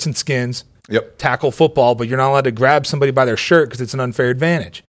playing shirts and skins. Yep. Tackle football, but you're not allowed to grab somebody by their shirt because it's an unfair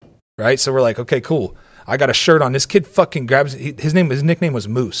advantage, right? So we're like, okay, cool. I got a shirt on. This kid fucking grabs his nickname was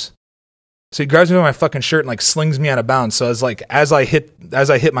Moose. So he grabs me by my fucking shirt and like slings me out of bounds. So as I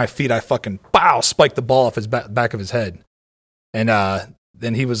hit my feet, I fucking spiked the ball off his back of his head, and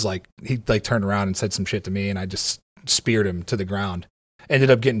then he turned around and said some shit to me, and I just speared him to the ground.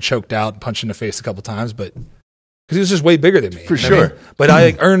 Ended up getting choked out, punched in the face a couple times, but. Because he was just way bigger than me. For sure. I mean? But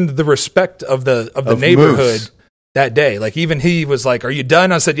I earned the respect of the neighborhood Moose. That day. Like, even he was like, are you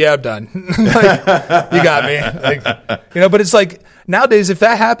done? I said, yeah, I'm done. Like, you got me. Like, but it's like, nowadays, if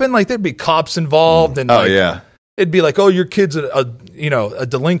that happened, like, there'd be cops involved. And it'd be like, oh, your kid's a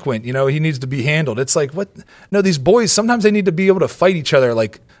delinquent. He needs to be handled. It's like, what? No, these boys, sometimes they need to be able to fight each other,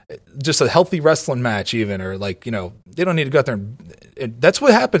 like, just a healthy wrestling match even, or like, they don't need to go out there and that's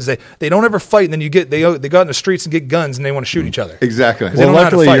what happens. They don't ever fight, and then they go out in the streets and get guns and they want to shoot each other. Exactly. Well,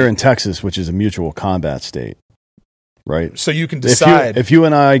 luckily you're in Texas, which is a mutual combat state, right? So you can decide. If you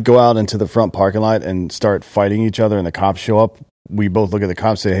and I go out into the front parking lot and start fighting each other and the cops show up, we both look at the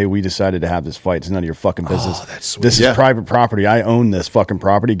cops and say, hey, we decided to have this fight. It's none of your fucking business. Oh, that's sweet. This is private property. I own this fucking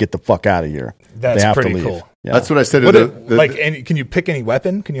property. Get the fuck out of here. That's pretty cool. Yeah. That's what I said. And can you pick any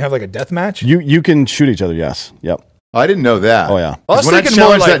weapon? Can you have like a death match? You can shoot each other. Yes. Yep. I didn't know that. Oh yeah. I was When thinking I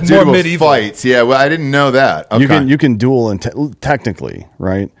more challenged like that dude more to a medieval fights, yeah. Well, I didn't know that. Okay. You can duel and technically,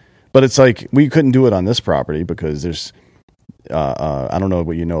 right? But it's like we couldn't do it on this property because there's. I don't know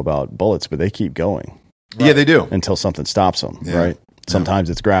what you know about bullets, but they keep going. Right. Yeah, they do until something stops them. Yeah. Right. Sometimes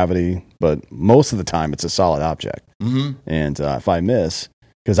it's gravity, but most of the time it's a solid object. Mm-hmm. And if I miss,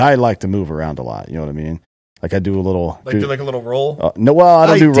 because I like to move around a lot, you know what I mean? Like I do a little, do like a little roll. No, well, I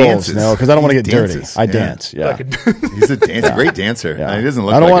don't do dances. rolls, no, because I don't want to get dances. dirty. I dance, yeah. He's a dancer, great dancer. Yeah. He doesn't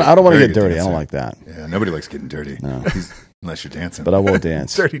look. I don't want to get dirty. Dancer. I don't like that. Yeah, nobody likes getting dirty. No. Unless you're dancing. But I will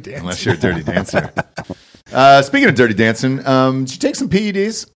dance. Dirty dance. Unless you're a dirty dancer. Speaking of dirty dancing, did you take some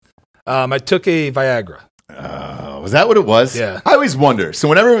PEDs? I took a Viagra. Was that what it was? Yeah. I always wonder. So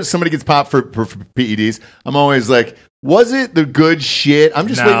whenever somebody gets popped for PEDs, I'm always like, was it the good shit? I'm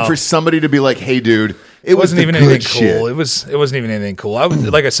just waiting for somebody to be like, hey, dude, it wasn't even anything cool. Shit. It wasn't even anything cool. I was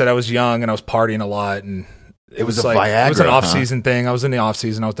like I said, I was young and I was partying a lot, and it was like, Viagra. It was an off-season thing. I was in the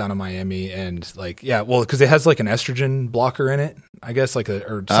off-season. I was down in Miami, and because it has like an estrogen blocker in it, I guess, or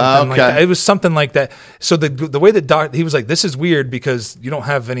something like that. It was something like that. So the way that he was like, this is weird because you don't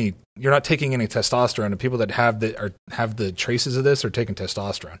have any. You're not taking any testosterone. And people that have the traces of this are taking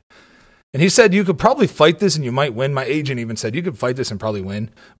testosterone. And he said you could probably fight this and you might win. My agent even said you could fight this and probably win.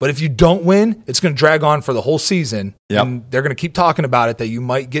 But if you don't win, it's going to drag on for the whole season. Yep. And they're going to keep talking about it that you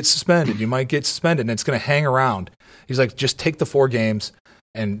might get suspended. And it's going to hang around. He's like, just take the 4 games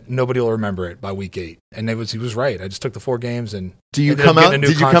and nobody will remember it by week 8. And he was right. I just took the 4 games. And did you come out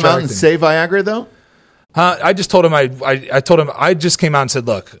and say Viagra though? I just told him I told him I just came out and said,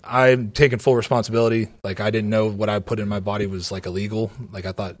 look, I'm taking full responsibility. Like I didn't know what I put in my body was like illegal. Like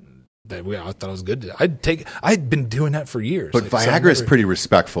I thought it was good. I'd been doing that for years. But Viagra is pretty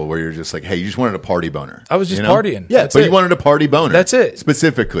respectful where you're just like, hey, you just wanted a party boner. I was just partying. Yeah, but you wanted a party boner. That's it.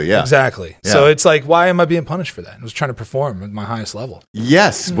 Specifically, yeah. Exactly. Yeah. So it's like, why am I being punished for that? I was trying to perform at my highest level.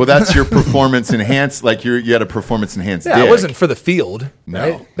 Yes. Well, that's your perforance enhanced, like you had a performance enhanced dick. It wasn't for the field. No.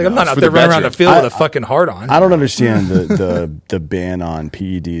 Right? Like I'm not out there running around the field with a fucking heart on. I don't understand the ban on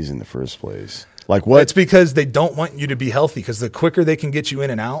PEDs in the first place. Like what? It's because they don't want you to be healthy because the quicker they can get you in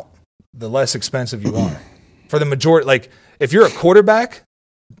and out, the less expensive you are. For the majority, like if you're a quarterback,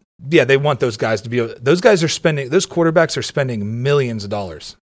 yeah, they want those guys to be. Those quarterbacks are spending millions of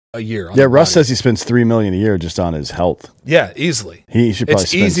dollars a year. On Russ says he spends $3 million a year just on his health. Yeah, easily. He should probably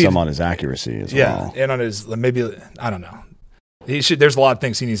spend some on his accuracy as well. Yeah, and on his maybe I don't know. He should. There's a lot of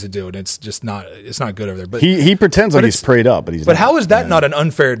things he needs to do, and it's just not. It's not good over there. But he pretends like he's prayed up, but he's. But not. how is that not an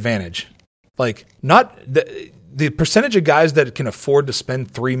unfair advantage? Like not the percentage of guys that can afford to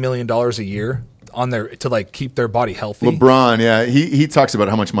spend $3 million a year on to like keep their body healthy. LeBron, yeah, he talks about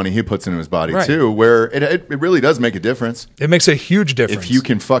how much money he puts into his body too, where it really does make a difference. It makes a huge difference if you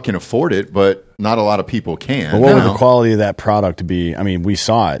can fucking afford it, but not a lot of people can. But what would the quality of that product be? I mean, we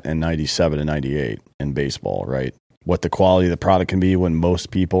saw it in '97 and '98 in baseball, right? What the quality of the product can be when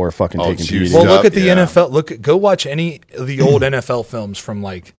most people are fucking taking PEDs. Well, look at the NFL. Go watch any of the old NFL films from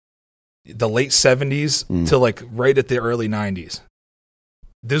like the late 70s to like right at the early 90s.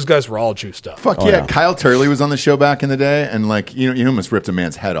 Those guys were all juiced up. Fuck yeah. Kyle Turley was on the show back in the day, and like you almost ripped a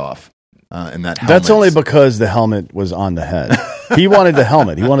man's head off in that helmet. That's only because the helmet was on the head. He wanted the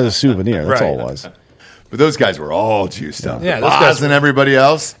helmet. He wanted a souvenir. That's all it was. But those guys were all juiced up. Yeah, those guys and everybody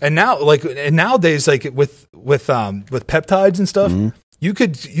else. And now, nowadays, like with peptides and stuff, you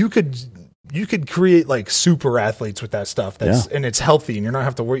could create like super athletes with that stuff. And it's healthy, and you don't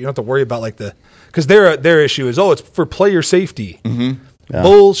have to worry about like because their issue is it's for player safety. Mm-hmm. Yeah.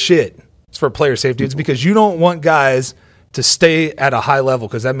 Bullshit. It's for player safety. It's because you don't want guys to stay at a high level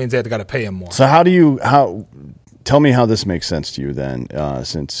because that means they have got to pay them more. So tell me how this makes sense to you then,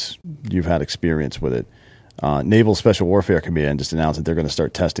 since you've had experience with it. Naval Special Warfare Command just announced that they're going to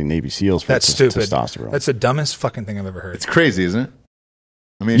start testing Navy SEALs for testosterone. That's the dumbest fucking thing I've ever heard. It's crazy, isn't it?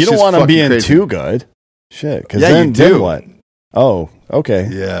 I mean, you don't want them being too good. Shit. Because then what? Oh, okay.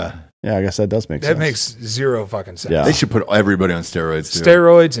 Yeah. Yeah, I guess that does make sense. That makes zero fucking sense. Yeah. They should put everybody on steroids, too.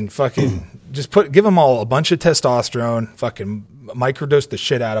 Steroids and fucking give them all a bunch of testosterone, fucking microdose the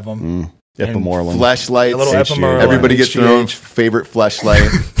shit out of them. Epimorelin. Fleshlights. A little epimorelin. Everybody gets their own favorite fleshlight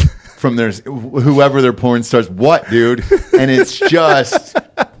from whoever their porn stars. What, dude? And it's just...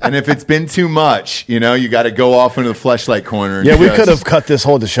 And if it's been too much, you got to go off into the fleshlight corner. Yeah, we could have cut this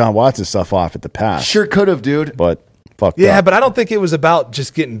whole Deshaun Watson stuff off at the pass. Sure could have, dude. But fuck yeah, but I don't think it was about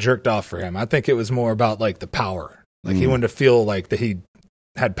just getting jerked off for him. I think it was more about like the power. Like he wanted to feel like that he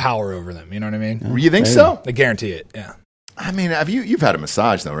had power over them. You know what I mean? You think so? I guarantee it. Yeah. I mean, you've had a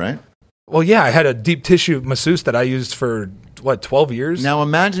massage though, right? Well, yeah, I had a deep tissue masseuse that I used for 12 years. Now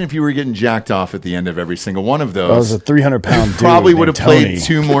imagine if you were getting jacked off at the end of every single one of those. That was a 300-pound dude. Probably would have Tony. played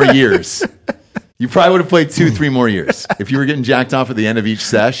 2 more years. You probably would have played 2-3 more years if you were getting jacked off at the end of each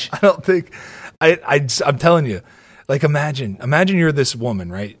sesh. I don't think. I'm telling you, like imagine you're this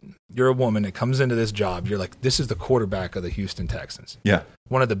woman, right? You're a woman that comes into this job. You're like, this is the quarterback of the Houston Texans. Yeah,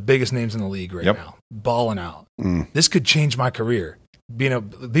 one of the biggest names in the league right now, balling out. This could change my career.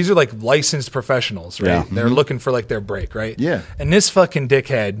 These are like licensed professionals, right? Yeah. They're looking for like their break, right? Yeah. And this fucking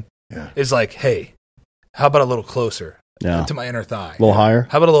dickhead is like, hey, how about a little closer to my inner thigh? A little higher?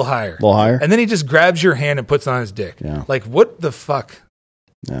 How about a little higher? A little higher? And then he just grabs your hand and puts it on his dick. Yeah. Like, what the fuck?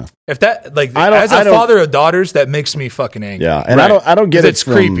 Yeah. If that, like, as a father of daughters, that makes me fucking angry. Yeah, and I don't get it. It's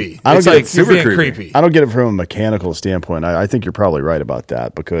creepy. I don't it's get like it, you're super being creepy. I don't get it from a mechanical standpoint. I think you're probably right about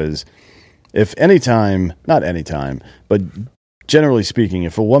that, because if not anytime, but generally speaking,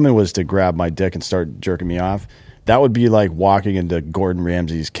 if a woman was to grab my dick and start jerking me off, that would be like walking into Gordon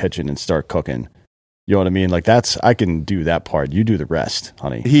Ramsay's kitchen and start cooking. You know what I mean? Like I can do that part. You do the rest,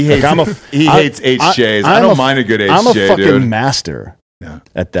 honey. He hates HJs. I don't mind a good HJ, I'm a fucking dude. master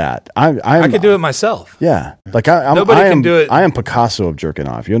at that. I could do it myself. Yeah, like Nobody can do it. I am Picasso of jerking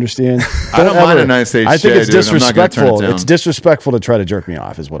off. You understand? I don't mind a nice HJ. I think it's dude. I'm not gonna turn it disrespectful. down. It's disrespectful to try to jerk me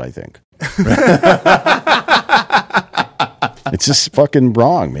off, is what I think. It's just fucking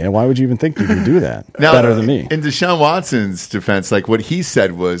wrong, man. Why would you even think you could do that? Now, Better than me. In Deshaun Watson's defense, like what he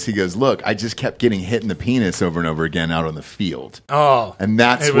said was, he goes, "Look, I just kept getting hit in the penis over and over again out on the field." Oh, and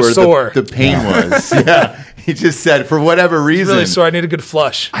that's it was where sore. The pain was. Yeah, he just said, for whatever reason, really sore. I need a good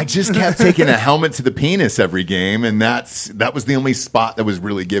flush. I just kept taking a helmet to the penis every game, and that was the only spot that was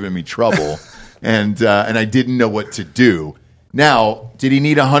really giving me trouble, and I didn't know what to do. Now, did he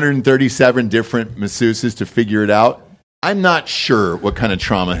need 137 different masseuses to figure it out? I'm not sure what kind of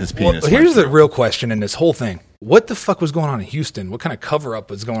trauma his penis. Well, here's the real question in this whole thing: what the fuck was going on in Houston? What kind of cover up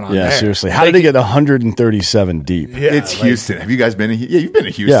was going on there? Yeah, seriously. How did he get 137 deep? Yeah, it's Houston. Have you guys been? Yeah, you've been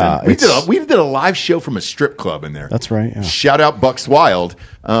to Houston. Yeah, we did a live show from a strip club in there. That's right. Yeah. Shout out Bucks Wild.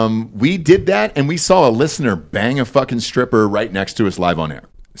 We did that, and we saw a listener bang a fucking stripper right next to us live on air.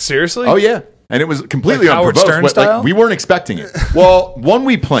 Seriously? Oh yeah. And it was completely like Howard unprovoked. Stern style? Like, we weren't expecting it. Well, one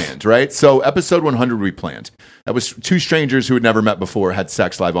we planned, right? So episode 100 we planned. That was 2 strangers who had never met before had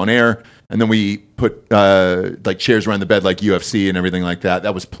sex live on air, and then we put like chairs around the bed like UFC and everything like that.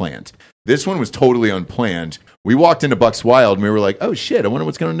 That was planned. This one was totally unplanned. We walked into Bucks Wild and we were like, "Oh shit! I wonder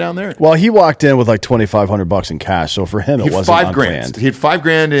what's going on down there." Well, he walked in with like $2,500 in cash, so for him it wasn't unplanned. He had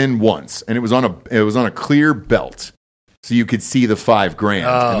 $5,000 in once, and it was on a clear belt, so you could see the $5,000.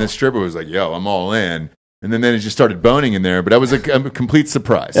 Oh. And the stripper was like, "Yo, I'm all in." And then it just started boning in there, but that was a complete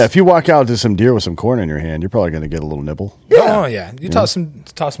surprise. Yeah, if you walk out to some deer with some corn in your hand, you're probably going to get a little nibble. Oh yeah, you toss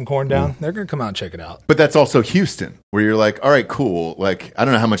some corn down. They're gonna come out and check it out. But that's also Houston, where you're like, all right, cool. Like, I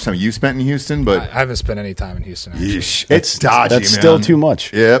don't know how much time you spent in Houston, but I haven't spent any time in Houston. Actually. It's dodgy. That's man. still too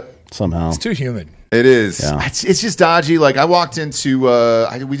much. Yep, somehow It's too humid. it is. Yeah. It's just dodgy. Like, I walked into,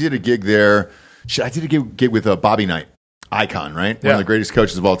 we did a gig there. I did a gig with Bobby Knight, icon, right? One of the greatest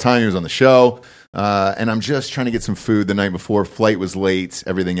coaches of all time. He was on the show. And I'm just trying to get some food the night before. Flight was late,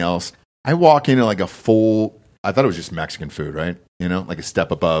 everything else. I walk into like I thought it was just Mexican food, right? You know, like a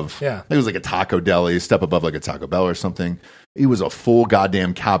step above. Yeah. It was like a taco deli, a step above like a Taco Bell or something. It was a full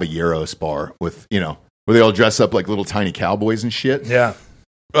goddamn Caballeros bar with, where they all dress up like little tiny cowboys and shit. Yeah.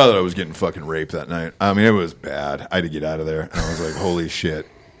 I thought I was getting fucking raped that night. I mean, it was bad. I had to get out of there. And I was like, holy shit.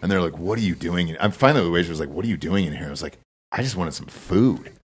 And they're like, what are you doing? I'm finally, the waitress was like, what are you doing in here? I was like, I just wanted some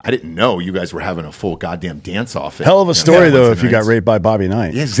food. I didn't know you guys were having a full goddamn dance off. Hell of a story, though, if you got raped by Bobby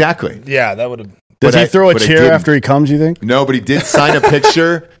Knight. Yeah, exactly. Yeah, that would have. Does he throw a chair after he comes, you think? No, but he did sign a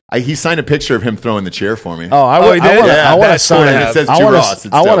picture. He signed a picture of him throwing the chair for me. Oh, I want to sign. It says I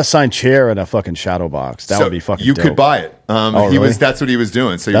want to sign chair in a fucking shadow box. That would be fucking. You dope. could buy it. Really? That's what he was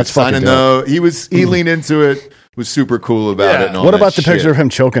doing. So he That's was signing fucking dope. He leaned into it. Was super cool about it. And all what that about the shit. picture of him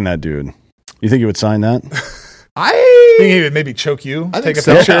choking that dude? You think he would sign that? I think he would maybe choke you, take a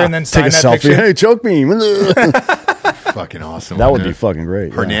picture, and then sign take a that selfie. picture. Hey, choke me! Fucking awesome. That would be fucking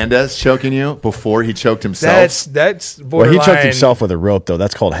great. Hernandez choking you before he choked himself. That's borderline. Well, he choked himself with a rope, though.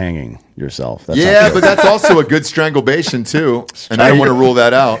 That's called hanging yourself. That's yeah, but that's also a good strangulation too, and I don't want to rule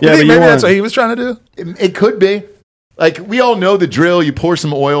that out. Yeah, but maybe that's what he was trying to do. It could be. Like, we all know the drill. You pour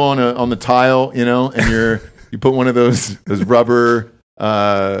some oil on the tile, and you put one of those rubber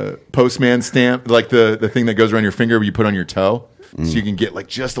postman stamp, like the thing that goes around your finger, you put on your toe, so you can get like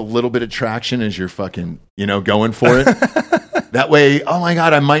just a little bit of traction as you're fucking going for it. That way, oh my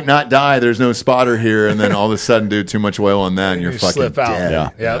god, I might not die. There's no spotter here, and then all of a sudden, dude, too much oil on that, and you're fucking slip out.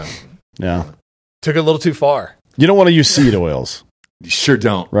 dead. Yeah. Yeah. Took it a little too far. You don't want to use seed oils, You sure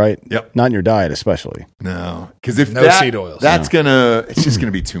don't. right? Yep. Not in your diet, especially. No, because if No seed oils. that's it's just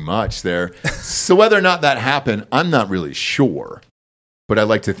gonna be too much there. So whether or not that happened, I'm not really sure. But I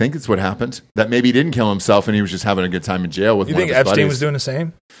like to think it's what happened. That maybe he didn't kill himself and he was just having a good time in jail with. You one think of his Epstein buddies. was doing the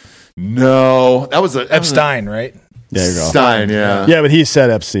same? No, that was Epstein, right? There you go. Stein, yeah. Yeah, but he said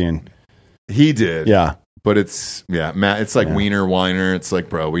Epstein. He did. Yeah. But Matt, it's like Wiener Weiner. It's like,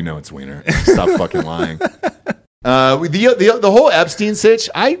 bro, we know it's Wiener. Stop fucking lying. The whole Epstein sitch,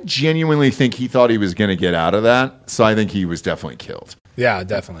 I genuinely think he thought he was going to get out of that. So I think he was definitely killed. Yeah,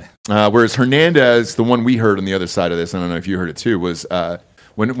 definitely. Whereas Hernandez, the one we heard on the other side of this, I don't know if you heard it too, was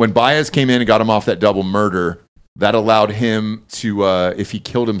when Baez came in and got him off that double murder, that allowed him to, if he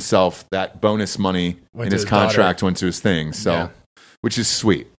killed himself, that bonus money in his contract went to his thing. So, which is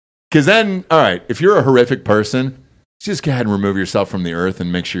sweet. Because then, all right, if you're a horrific person, just go ahead and remove yourself from the earth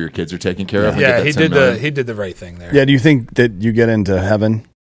and make sure your kids are taken care of. Yeah, he did the right thing there. Yeah, do you think that you get into heaven?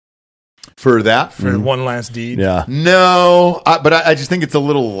 For that? For one last deed? Yeah. No, but I just think it's a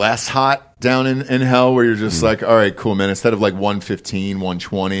little less hot down in hell where you're just like, all right, cool, man. Instead of like 115,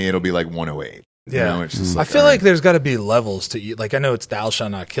 120, it'll be like 108. Yeah. You know, it's just I feel like there's got to be levels to eat. Like, I know it's thou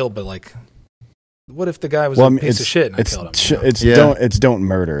shalt not kill, but like, what if the guy was a piece of shit and I killed him? It's don't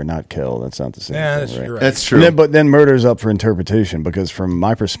murder, not kill. That's not the same thing, that's right? right. That's true. But then murder's up for interpretation because from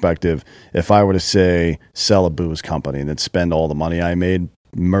my perspective, if I were to say sell a booze company and then spend all the money I made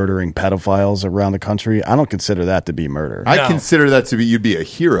murdering pedophiles around the country, I don't consider that to be murder. I consider that to be, you'd be a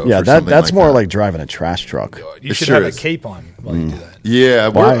hero. Yeah, for something that's more that. like driving a trash truck. You should have a cape on while you do that. Yeah,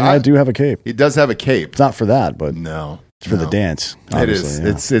 Well, I do have a cape. He does have a cape. It's not for that, but No. it's for the dance. It is.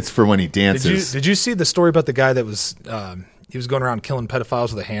 Yeah. It's for when he dances. Did you see the story about the guy that was he was going around killing pedophiles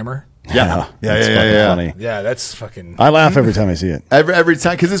with a hammer? Yeah. It's Yeah. fucking funny. Yeah, that's fucking. I laugh every time I see it. Every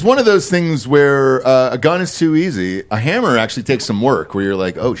time, because it's one of those things where a gun is too easy. A hammer actually takes some work where you're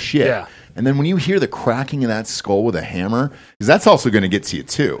like, oh, shit. Yeah. And then when you hear the cracking of that skull with a hammer, because that's also going to get to you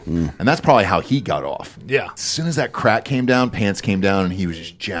too. And that's probably how he got off. Yeah. As soon as that crack came down, pants came down, and he was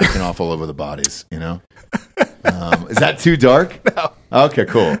just jacking off all over the bodies, you know? Is that too dark? No. Okay,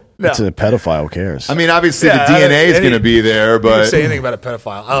 cool. It's a pedophile cares. I mean, obviously the DNA is going to be there, You but... didn't say anything about a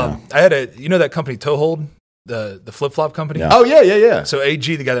pedophile. I had that company Toehold, the flip flop company. Yeah. Oh, yeah. So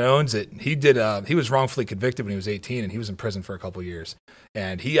AG, the guy that owns it, he was wrongfully convicted when he was 18, and he was in prison for a couple years.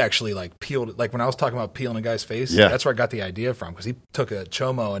 And he actually peeled, like when I was talking about peeling a guy's face, that's where I got the idea from, because he took a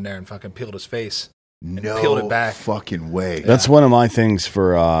chomo in there and fucking peeled his face. No peeled it back. fucking way. That's one of my things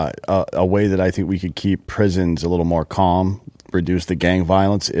for a way that I think we could keep prisons a little more calm, reduce the gang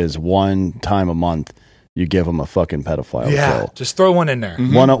violence, is one time a month you give them a fucking pedophile kill. Just throw one in there.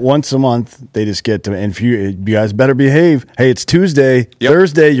 Mm-hmm. Once a month, they just get to, and if you guys better behave. Hey, it's Tuesday. Yep.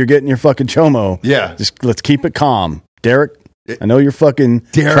 Thursday, you're getting your fucking chomo. Yeah. Just let's keep it calm. Derek, I know you're fucking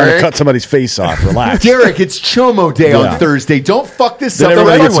trying to Derek? cut somebody's face off. Relax. Derek, it's Chomo Day on Thursday. Don't fuck this Then up.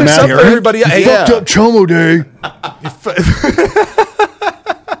 everybody Don't gets fuck mad. this up for Everybody, Fucked up Chomo Day.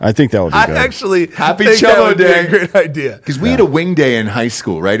 I think that would be I good. actually Happy think that Chomo would be Day. a great idea. Because we had a wing day in high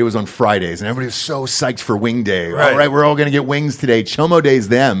school, right? It was on Fridays, and everybody was so psyched for wing day. Right. All right, we're all going to get wings today. Chomo Day's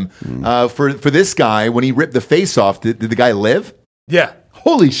them. For this guy, when he ripped the face off, did the guy live? Yeah.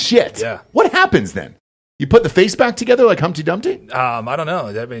 Holy shit. Yeah. What happens then? You put the face back together like Humpty Dumpty? I don't know.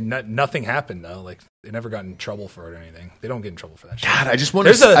 I mean, nothing happened though. Like they never got in trouble for it or anything. They don't get in trouble for that shit. God, I just want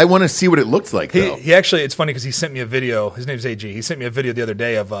to. I want to see what it looks like. Though. He actually, it's funny because he sent me a video. His name's AG. He sent me a video the other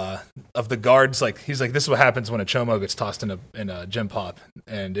day of the guards. Like he's like, this is what happens when a chomo gets tossed in a gym pop,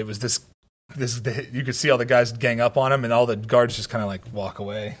 and it was this. You could see all the guys gang up on him, and all the guards just kind of like walk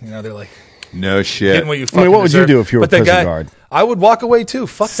away. You know, they're like, no shit. getting what you fucking what would you deserve. do if you were a But the prison guy, guard? I would walk away too.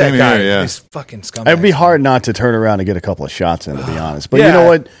 Fuck Same that guy. here, yeah. He's fucking scumbag. It'd be hard not to turn around and get a couple of shots in, to be honest. But you Yeah, know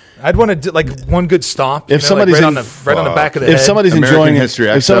what? I'd want to do like one good stomp. If somebody's right in- on the back of the If head. somebody's American enjoying History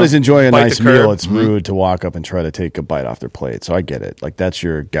if X, somebody's though. enjoying a Bite nice the curb. meal, it's rude to walk up and try to take a bite off their plate. So I get it. Like that's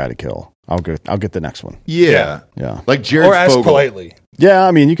your guy to kill. I'll get the next one. Yeah. Yeah. Like Jared or ask Fogle. politely. Yeah,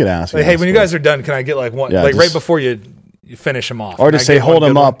 I mean you could ask. Like, hey, when you guys are done, can I get like one? Yeah, like just- right before you finish him off, or Can to I say get hold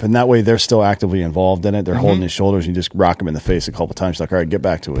one him good up, one? and that way they're still actively involved in it. They're holding his shoulders, and you just rock him in the face a couple times. Like, all right, get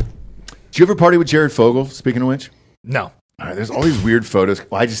back to it. Did you ever party with Jared Fogle? Speaking of which, No. all right, there's all these weird photos.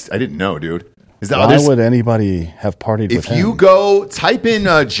 Well, I didn't know, dude. Is that Why would anybody have partied with if him? you go type in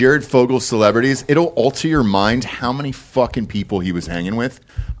Jared Fogle celebrities, it'll alter your mind how many fucking people he was hanging with.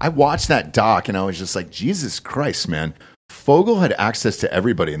 I watched that doc and I was just like, Jesus Christ, man. Fogle had access to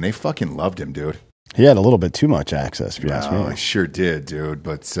everybody and they fucking loved him, dude. He had a little bit too much access, if you ask Oh, I me. sure did, dude.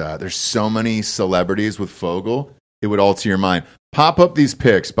 But there's so many celebrities with Fogle. it would alter your mind. Pop up these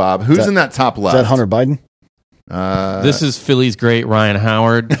pics, Bob. Who's in that top left? Is that Hunter Biden? This is Philly's great Ryan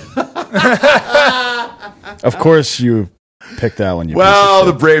Howard. Of course you picked that one. Well,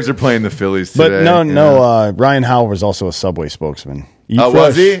 the Braves are playing the Phillies today. But no. Ryan Howard was also a Subway spokesman.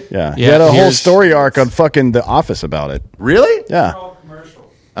 Was he? Yeah. He had a whole story arc on fucking The Office about it. Really? Yeah.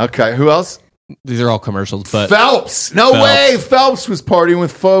 Okay, who else? These are all commercials, but Phelps. No way. Phelps was partying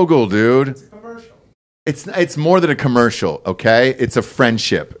with Fogel, dude. It's a commercial. It's more than a commercial, okay? It's a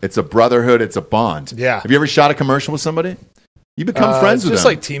friendship. It's a brotherhood. It's a bond. Yeah. Have you ever shot a commercial with somebody? You become friends with them. Just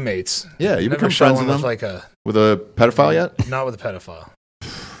like teammates. Yeah, you Never become shot friends one with them. with With a pedophile yet? Not with a pedophile.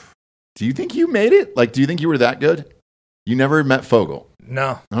 Do you think you made it? Like, do you think you were that good? You never met Fogel.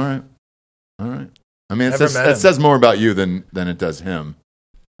 No. All right. I mean, Never met it him. says more about you than it does him.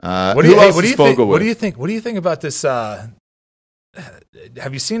 What do you think? What do you think about this? Have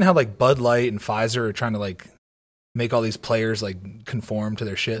you seen how like Bud Light and Pfizer are trying to like make all these players like conform to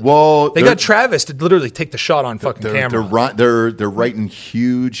their shit? Well, they got Travis to literally take the shot on fucking camera. They're writing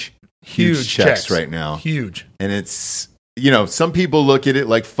huge checks right now. Huge. And it's, some people look at it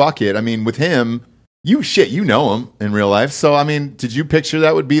like, fuck it. I mean, with him, you know him in real life. So, I mean, did you picture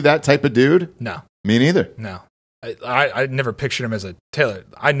that would be that type of dude? No. Me neither. No. I never pictured him as a Taylor.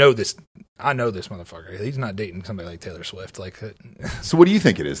 I know this motherfucker. He's not dating somebody like Taylor Swift. So what do you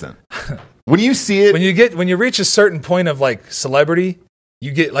think it is then? When you see it, when you reach a certain point of like celebrity, you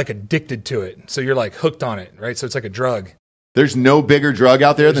get like addicted to it. So you're like hooked on it, right? So it's like a drug. There's no bigger drug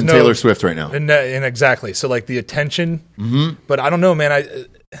out there than Taylor Swift right now. And exactly. So like the attention. Mm-hmm. But I don't know, man.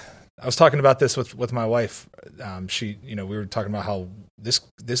 I was talking about this with my wife. We were talking about how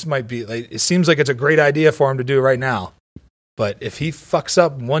this might be like, it seems like it's a great idea for him to do right now, but if he fucks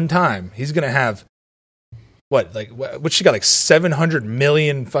up one time, he's gonna have what she got like 700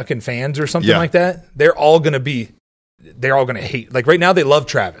 million fucking fans or something like that. They're all gonna hate. Like right now, they love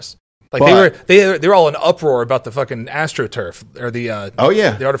Travis. Like they were all in uproar about the fucking AstroTurf or the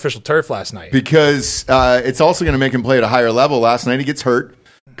the artificial turf last night because it's also gonna make him play at a higher level. Last night he gets hurt.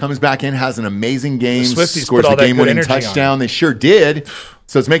 Comes back in, has an amazing game, scores the game-winning touchdown. They sure did.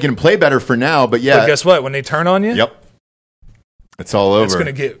 So it's making him play better for now. But yeah, but guess what? When they turn on you, yep, it's all over. It's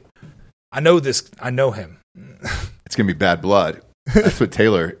gonna get. I know this. I know him. It's gonna be bad blood. That's what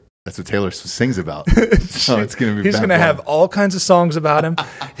Taylor sings about. So it's gonna be. He's bad gonna blood. have all kinds of songs about him.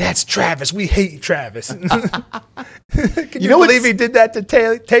 That's Travis. We hate Travis. Can you believe he did that to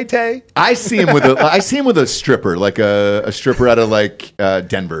Tay? I see him with a stripper, like a stripper out of like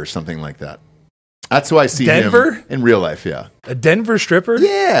Denver or something like that. That's who I see him in real life. Yeah, a Denver stripper.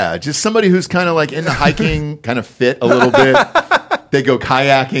 Yeah, just somebody who's kind of like into hiking, kind of fit a little bit. They go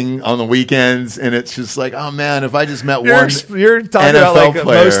kayaking on the weekends, and it's just like, oh man, if I just met you're talking NFL about like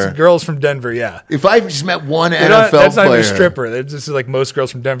player. Most girls from Denver, yeah. If I just met one NFL that's player, not even a stripper. They're just like most girls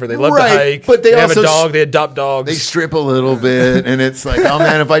from Denver. They love to hike, but they have a dog. They adopt dogs. They strip a little bit, and it's like, oh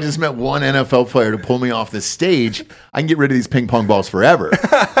man, if I just met one NFL player to pull me off the stage, I can get rid of these ping pong balls forever.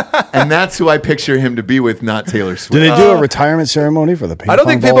 And that's who I picture him to be with, not Taylor Swift. Did they do a retirement ceremony for the ping pong balls? I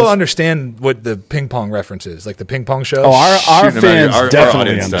don't think people understand what the ping pong reference is, like the ping pong show. Oh, our fans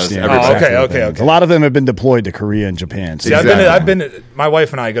definitely understand. Okay. A lot of them have been deployed to Korea and Japan. So See, I've been. My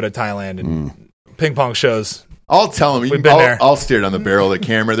wife and I go to Thailand and ping pong shows. I'll tell them. We've been there. I'll steer down the barrel of the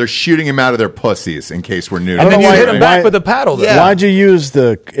camera. They're shooting him out of their pussies in case we're new. And then you hit him back with a paddle. Though. Yeah. Why'd you use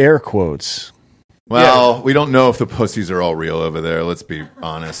the air quotes? Well, we don't know if the pussies are all real over there. Let's be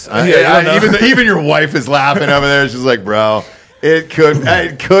honest. Even your wife is laughing over there. She's like, bro, it could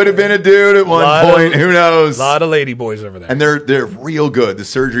have been a dude at one point. Who knows? A lot of lady boys over there. And they're real good. The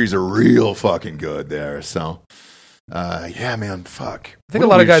surgeries are real fucking good there. So, yeah, man, fuck. I think a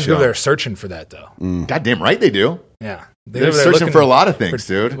lot of guys go there searching for that, though. Goddamn right they do. Yeah. They're searching for a lot of things,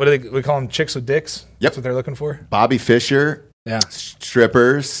 dude. What do we call them? Chicks with dicks? Yep. That's what they're looking for? Bobby Fischer. Yeah.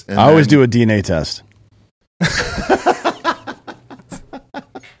 Strippers. I always do a DNA test.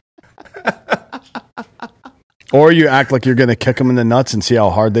 Or you act like you're going to kick them in the nuts and see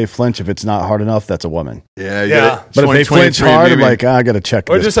how hard they flinch. If it's not hard enough, that's a woman. Yeah. But if they flinch hard, I'm like, I got to check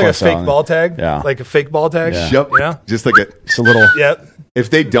or this. Or just like a fake ball tag. Yeah. Like a fake ball tag. Yeah. Yep. Yeah. Just like it's a little. Yep.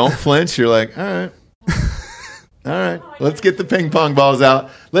 If they don't flinch, you're like, all right. All right, let's get the ping pong balls out.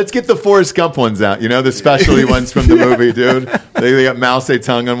 Let's get the Forrest Gump ones out. You know, the specialty ones from the movie, dude. They got Mao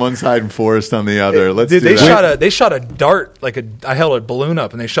Zedong on one side and Forrest on the other. Let's do that. They shot a dart, I held a balloon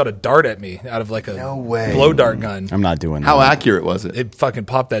up and they shot a dart at me out of like a blow dart gun. I'm not doing that. How accurate was it? It fucking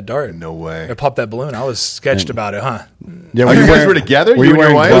popped that dart. No way. It popped that balloon. I was sketched about it, huh? Yeah, you guys were together? Were you and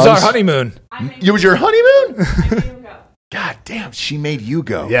your wife? It was our honeymoon. It was your honeymoon? I made him go. God damn, she made you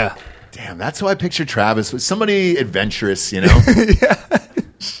go. Yeah. Damn, that's how I picture Travis. Was somebody adventurous, you know?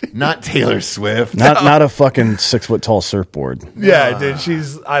 Not Taylor Swift. Not a fucking 6 foot tall surfboard. Yeah, dude.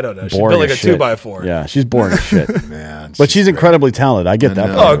 She's, I don't know. She's Boring built like a as shit. 2x4. Yeah, she's boring as shit. Man, But she's incredibly talented. I get that.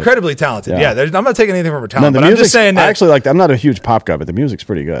 know. part Oh, of it. incredibly talented. Yeah. Yeah, I'm not taking anything from her No, talent, the but I'm music's- just saying that I actually like. I'm not a huge pop guy, but the music's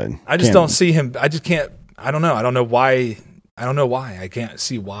pretty good. I just don't see him. I just can't. I don't know. I don't know why. I can't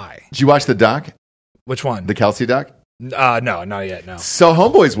see why. Did you watch the doc? Which one? The Kelsey doc? No, not yet. No. So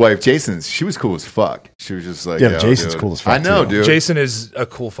Homeboy's wife, Jason, she was cool as fuck. She was just like, Yeah, yo, Jason's dude. cool as fuck, I know, too. dude. Jason is a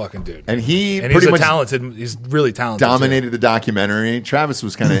cool fucking dude, and he's pretty a much talented. He's really talented. dominated the documentary. Travis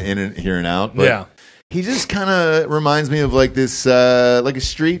was kind of in it here and out, but Yeah. he just kind of reminds me of like this, like a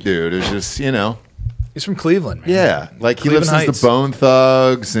street dude. It's just, you know, He's from Cleveland, man. yeah, like he Cleveland listens Heights. to Bone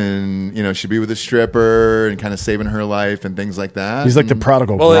Thugs, and you know, should be with a stripper and kind of saving her life and things like that. He's like the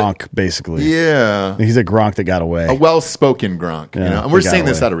prodigal Well, Gronk, basically. yeah, He's a Gronk that got away. a well-spoken Gronk. You Yeah, know, and we're he got saying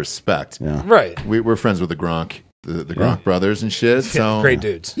this away. out of respect. Yeah. Right. We're friends with the Gronk, the Gronk brothers and shit. So Great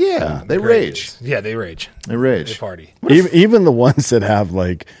dudes. Yeah, they Great rage. dudes. Yeah, they rage. They rage. They party. Even the ones that have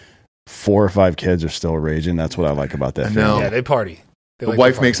like 4 or 5 kids are still raging. That's what I like about that. I know. family. Yeah, they party. They The like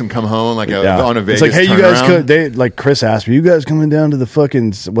wife to party. makes him come home like a, Yeah. on a Vegas It's like, hey, you guys turnaround. could. They like Chris asked me, you guys coming down to the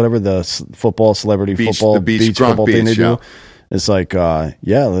fucking whatever the football celebrity Beach- football the beach Gronk football thing beach, they yeah. do. It's like,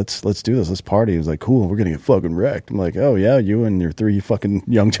 yeah, let's do this. Let's party. He was like, cool. We're gonna get fucking wrecked. I'm like, oh yeah, you and your 3 fucking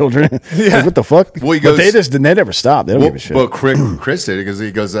young children. Like, what the fuck? Well, he But goes- they never stop. They don't give a shit. Well, Chris did it because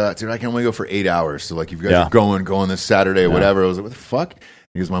he goes, dude, I can only go for 8 hours. So like, if you guys Yeah. are going this Saturday or whatever, I was like, what the fuck?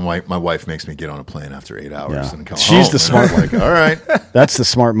 He goes, my wife makes me get on a plane after 8 hours Yeah. and come She's home. the smart And I'm like, all right, That's the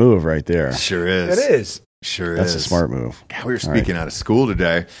smart move right there. sure is. It is. Sure That's is. a smart move. God, we were speaking out of school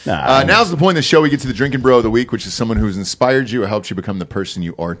today. Nah. Now's the point of the show. We get to the Drinking Bro of the Week, which is someone who's inspired you or helped you become the person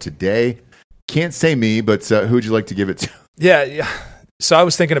you are today. Can't say me, but who would you like to give it to? Yeah. So I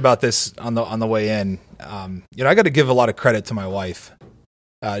was thinking about this on the way in. I got to give a lot of credit to my wife.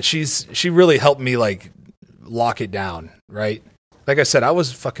 She really helped me like lock it down. Right. Like I said, I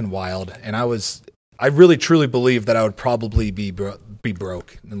was fucking wild, and I really truly believed that I would probably be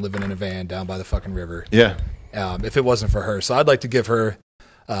broke and living in a van down by the fucking river. Yeah. If it wasn't for her. So I'd like to give her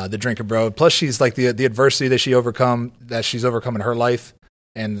the Drinking Bro. Plus, she's like the adversity that she's overcome in her life,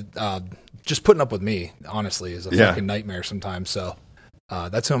 and just putting up with me, honestly, is a fucking nightmare sometimes. So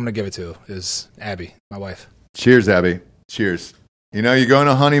that's who I'm going to give it to, is Abby, my wife. Cheers, Abby. Cheers. You know, you go on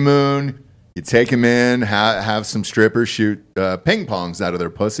a honeymoon, you take him in, have some strippers shoot ping pongs out of their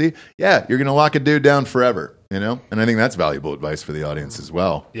pussy. Yeah, you're going to lock a dude down forever, you know? And I think that's valuable advice for the audience as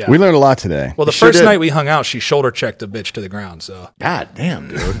well. Yeah. We learned a lot today. Well, the Sure first did. night we hung out, she shoulder checked a bitch to the ground. So, God damn,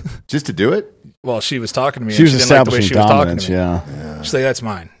 dude. Just to do it? well, she was talking to me. She and was didn't like the way establishing she was talking dominance. to me. Yeah. She's like, that's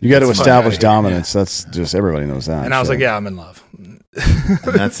mine. You got to That's establish mine. dominance. That's just everybody knows that. And I was so. like, yeah, I'm in love. And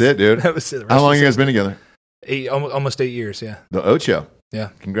that's it, dude. That was it. The rest How long was you guys been together? almost 8 years. Yeah. The Ocho. Yeah.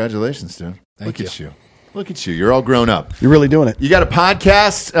 Congratulations, dude. Thank Look at you. Look at you. You're all grown up. You're really doing it. You got a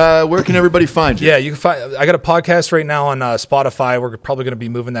podcast. Where can everybody find you? Yeah, you can find. I got a podcast right now on Spotify. We're probably going to be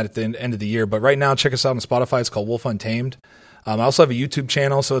moving that at the end of the year, but right now, check us out on Spotify. It's called Wolf Untamed. I also have a YouTube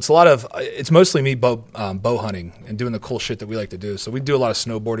channel, so it's mostly me bow hunting and doing the cool shit that we like to do. So we do a lot of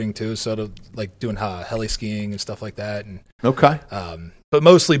snowboarding too, so like doing heli skiing and stuff like that. And Okay. but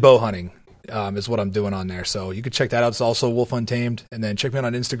mostly bow hunting is what I'm doing on there. So you can check that out. It's also Wolf Untamed, and then check me out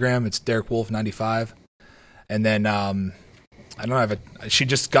on Instagram. It's DerekWolf95. And then I don't know. She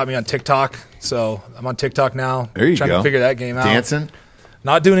just got me on TikTok, so I'm on TikTok now. There you trying go. to figure that game out. Dancing?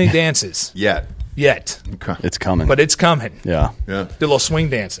 Not doing any dances Yet. yet, Okay. It's coming. but it's coming. yeah. Yeah. Do a little swing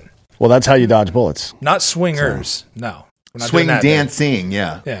dancing. Well, that's how you dodge bullets. Not swingers. No. We're not Swing doing that, dancing.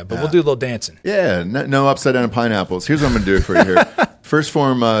 Yeah. Yeah, but we'll do a little dancing. Yeah, no upside down pineapples. Here's what I'm going to do for you here.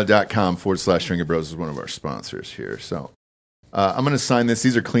 Firstform.com/Drinking Bros is one of our sponsors here. So I'm going to sign this.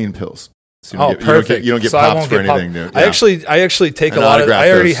 These are clean pills. So you don't Perfect. You don't get So I pops won't for get pop- anything, dude. I actually take And a lot of. autograph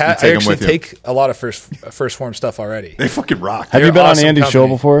I already those. You have. take I 'em actually with you. take a lot of first form stuff already. They fucking rock. Have you They're been awesome on Andy's show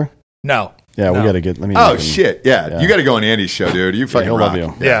company. before? No. Yeah, we No. got to get. Let me. Oh, get him. shit. Yeah. Yeah. You got to go on Andy's show, dude. You fucking he'll rock.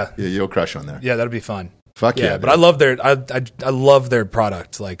 love you. Yeah. You'll crush on there. Yeah, that'll be fun. Fuck yeah. But I love I love their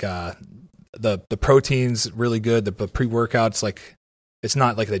product. Like the protein's really good. The pre-workouts, like it's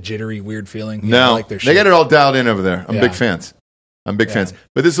not like the jittery weird feeling. You know, I No, like their they shit. got it all dialed in over there. I'm Yeah. big fans. But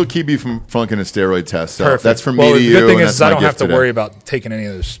this will keep you from flunking a steroid test. So Perfect. that's from well, me to the you. good thing and is that's I my don't have gift to today. worry about taking any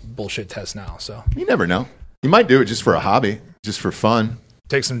of those bullshit tests now. So You never know. You might do it just for a hobby, just for fun.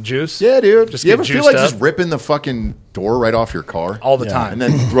 take some juice. Yeah, dude. Just you get ever feel juiced like up. just ripping the fucking door right off your car all the time. and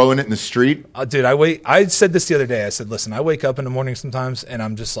then throwing it in the street? Dude, I said this the other day. I said, listen, I wake up in the morning sometimes and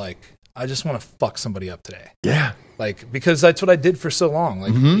I'm just like, I just want to fuck somebody up today. Yeah. Like, because that's what I did for so long.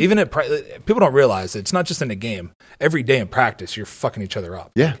 Like, even at people don't realize it's not just in a game. Every day in practice, you're fucking each other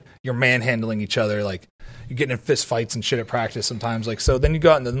up. Yeah. Like, you're manhandling each other. Like, you're getting in fist fights and shit at practice sometimes. Like, so then you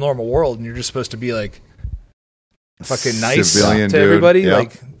go out in the normal world and you're just supposed to be like fucking nice Civilian to dude. everybody. Yep.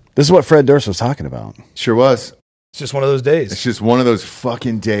 Like, This is what Fred Durst was talking about. Sure was. it's just one of those days. It's just one of those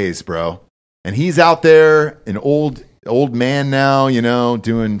fucking days, bro. And he's out there, an old man now, you know,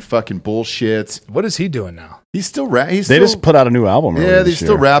 doing fucking bullshit. What is he doing now? He's still They just put out a new album. yeah, earlier they're this still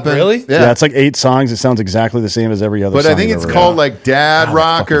year. rapping. Really? Yeah. Yeah, it's like 8 songs. It sounds exactly the same as every other But song. I think you've it's ever called heard. like Dad God, I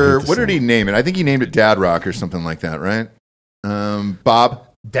Rock fucking hate or this what did thing. he name it? I think he named it Dad Rock or something like that, right? Bob?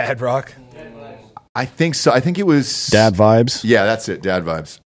 Dad rock? I think so. I think it was Dad Vibes. Yeah, that's it. Dad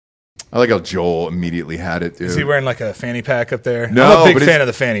Vibes. I like how Joel immediately had it, dude. Is he wearing like a fanny pack up there? No, I'm a big but fan of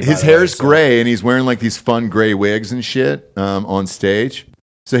the fanny. by His the way, hair's so- gray, and he's wearing like these fun gray wigs and shit on stage.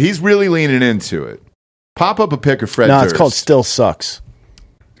 So he's really leaning into it. Pop up a pic of Fred No, Durst. it's called Still Sucks.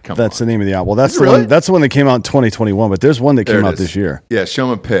 Come That's on. the name of the album. Well, that's Is it the really? one. That's the one that came out in 2021. But there's one that There came it out is. this year. Yeah, show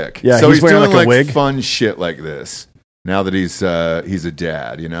him a pic. Yeah, so he's he's wearing doing like a wig. fun shit like this. Now that he's a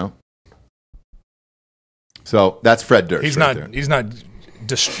dad, you know. So that's Fred Durst. He's right not. there. He's not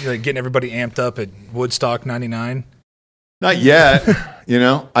just like, getting everybody amped up at Woodstock '99. Not yet. You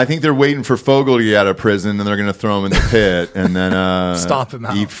know, I think they're waiting for Fogel to get out of prison, and they're going to throw him in the pit, and then Stomp him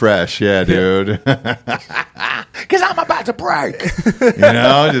out. Eat fresh, yeah, dude. Because I'm about to break. You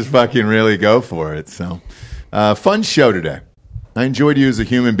know, just fucking really go for it. So, fun show today. I enjoyed you as a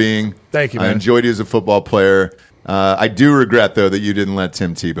human being. Thank you, I man. enjoyed you as a football player. I do regret though that you didn't let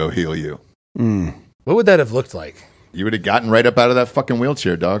Tim Tebow heal you. What would that have looked like? You would have gotten right up out of that fucking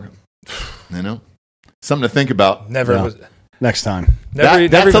wheelchair, dog. You know, something to think about. Never. No. Was, Next time. never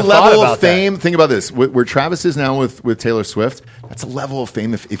That's even a thought level about of fame. Think about this: where Travis is now with Taylor Swift. That's a level of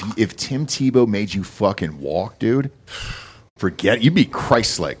fame. If Tim Tebow made you fucking walk, dude, forget it. You'd be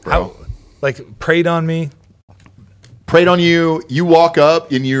Christ-like, bro. How, like preyed on me. Prayed on you. You walk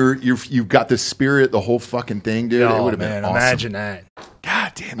up and you've got the spirit, the whole fucking thing, dude. It Oh would have man, been awesome. imagine that.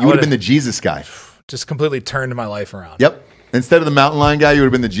 God damn, you would have been the Jesus guy. Just completely turned my life around. Yep. Instead of the mountain lion guy, you would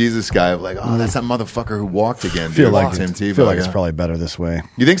have been the Jesus guy of like, oh, that's that motherfucker who walked again. Dude. Feel like Tim Tebow. feel like it's yeah. probably better this way.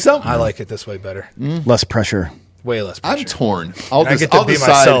 You think so? I like it this way better. Less pressure. Way less pressure. I'm torn. I get to be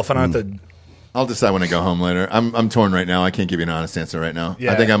myself, and I don't have to. I'll decide when I go home later. I'm torn right now. I can't give you an honest answer right now.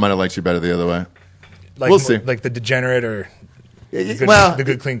 Yeah. I think I might have liked you better the other way. Like, We'll see. Like the degenerate or the good, Well, the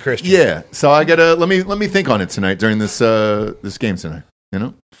good clean Christian. yeah. So I gotta let me think on it tonight during this game tonight. You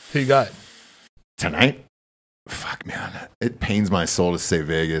know, Who you got? tonight. Fuck man, it pains my soul to say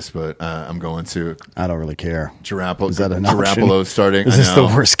Vegas, but I'm going to I don't really care. Garoppolo. Is that an Garoppolo option? starting. Is I this the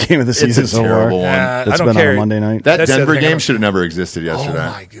know. worst game of the It's season a so terrible far? one. I That's don't been care. on a Monday night. That That's the Denver other thing game I'm- should have never existed Oh yesterday.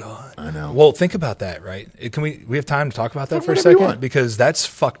 my god! I know. Well, think about that, right? Can we have time to talk about that Talk for a whatever you second? want. Because that's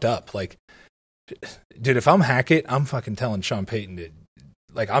fucked up. Like, dude, if I'm Hackett, I'm fucking telling Sean Payton to,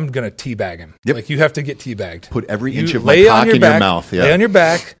 like, I'm gonna teabag him. Yep. Like, you have to get teabagged. Put every You inch of my lay on cock your in back, your mouth. Yeah. Lay on your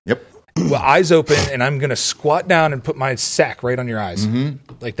back. Yep. With eyes open, and I'm gonna squat down and put my sack right on your eyes.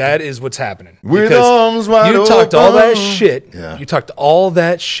 Like that is what's happening. With Because arms wide you talked all that open. shit. Yeah. You talked all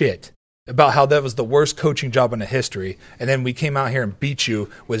that shit about how that was the worst coaching job in the history, and then we came out here and beat you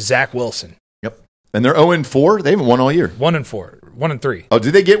with Zach Wilson, Yep. And they're 0-4. They haven't won all year. 1-4, 1-3. Oh,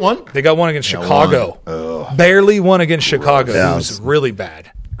 did they get one? They got one against Chicago. Oh, Barely won against Chicago. Yeah, It was really bad.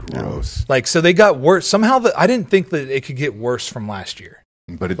 gross. Like so, they got worse. Somehow, I didn't think that it could get worse from last year.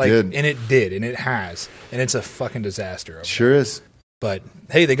 But it Like, did. and it did, and it has, and it's a fucking disaster. over Sure is. But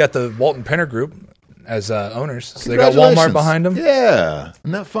hey, they got the Walton Penner Group as owners. So they got Walmart Congratulations. behind them. Yeah.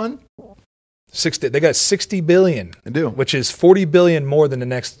 Isn't that fun? They got $60 billion. They do. Which is $40 billion more than the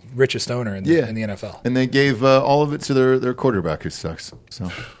next richest owner in the, Yeah. in the NFL. And they gave all of it to their quarterback who sucks.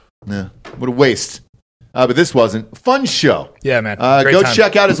 So, yeah. What a waste. But this wasn't. Fun show. Yeah, man. Great Go time.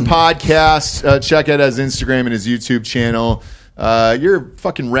 check out his podcast. Check out his Instagram and his YouTube channel. You're a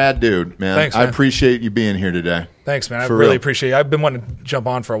fucking rad dude, man. Thanks, I man. appreciate you being here today. Thanks, man. I For really real. appreciate it. I've been wanting to jump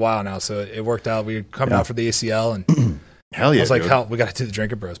on for a while now, so it worked out. We were coming out for the ACL, and Hell yeah, I was like, dude. hell, we got to do the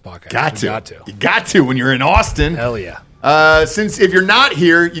Drinking Bros podcast. Got We to. You got to when you're in Austin. Hell yeah. Since if you're not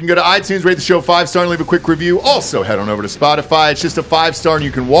here, you can go to iTunes, rate the show 5-star, and leave a quick review. Also, head on over to Spotify. It's just a 5-star, and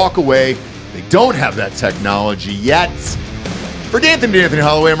you can walk away. They don't have that technology yet. For D'Anthony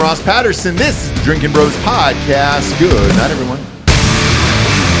Holloway, I'm Ross Patterson. This is the Drinking Bros Podcast. Good night, everyone.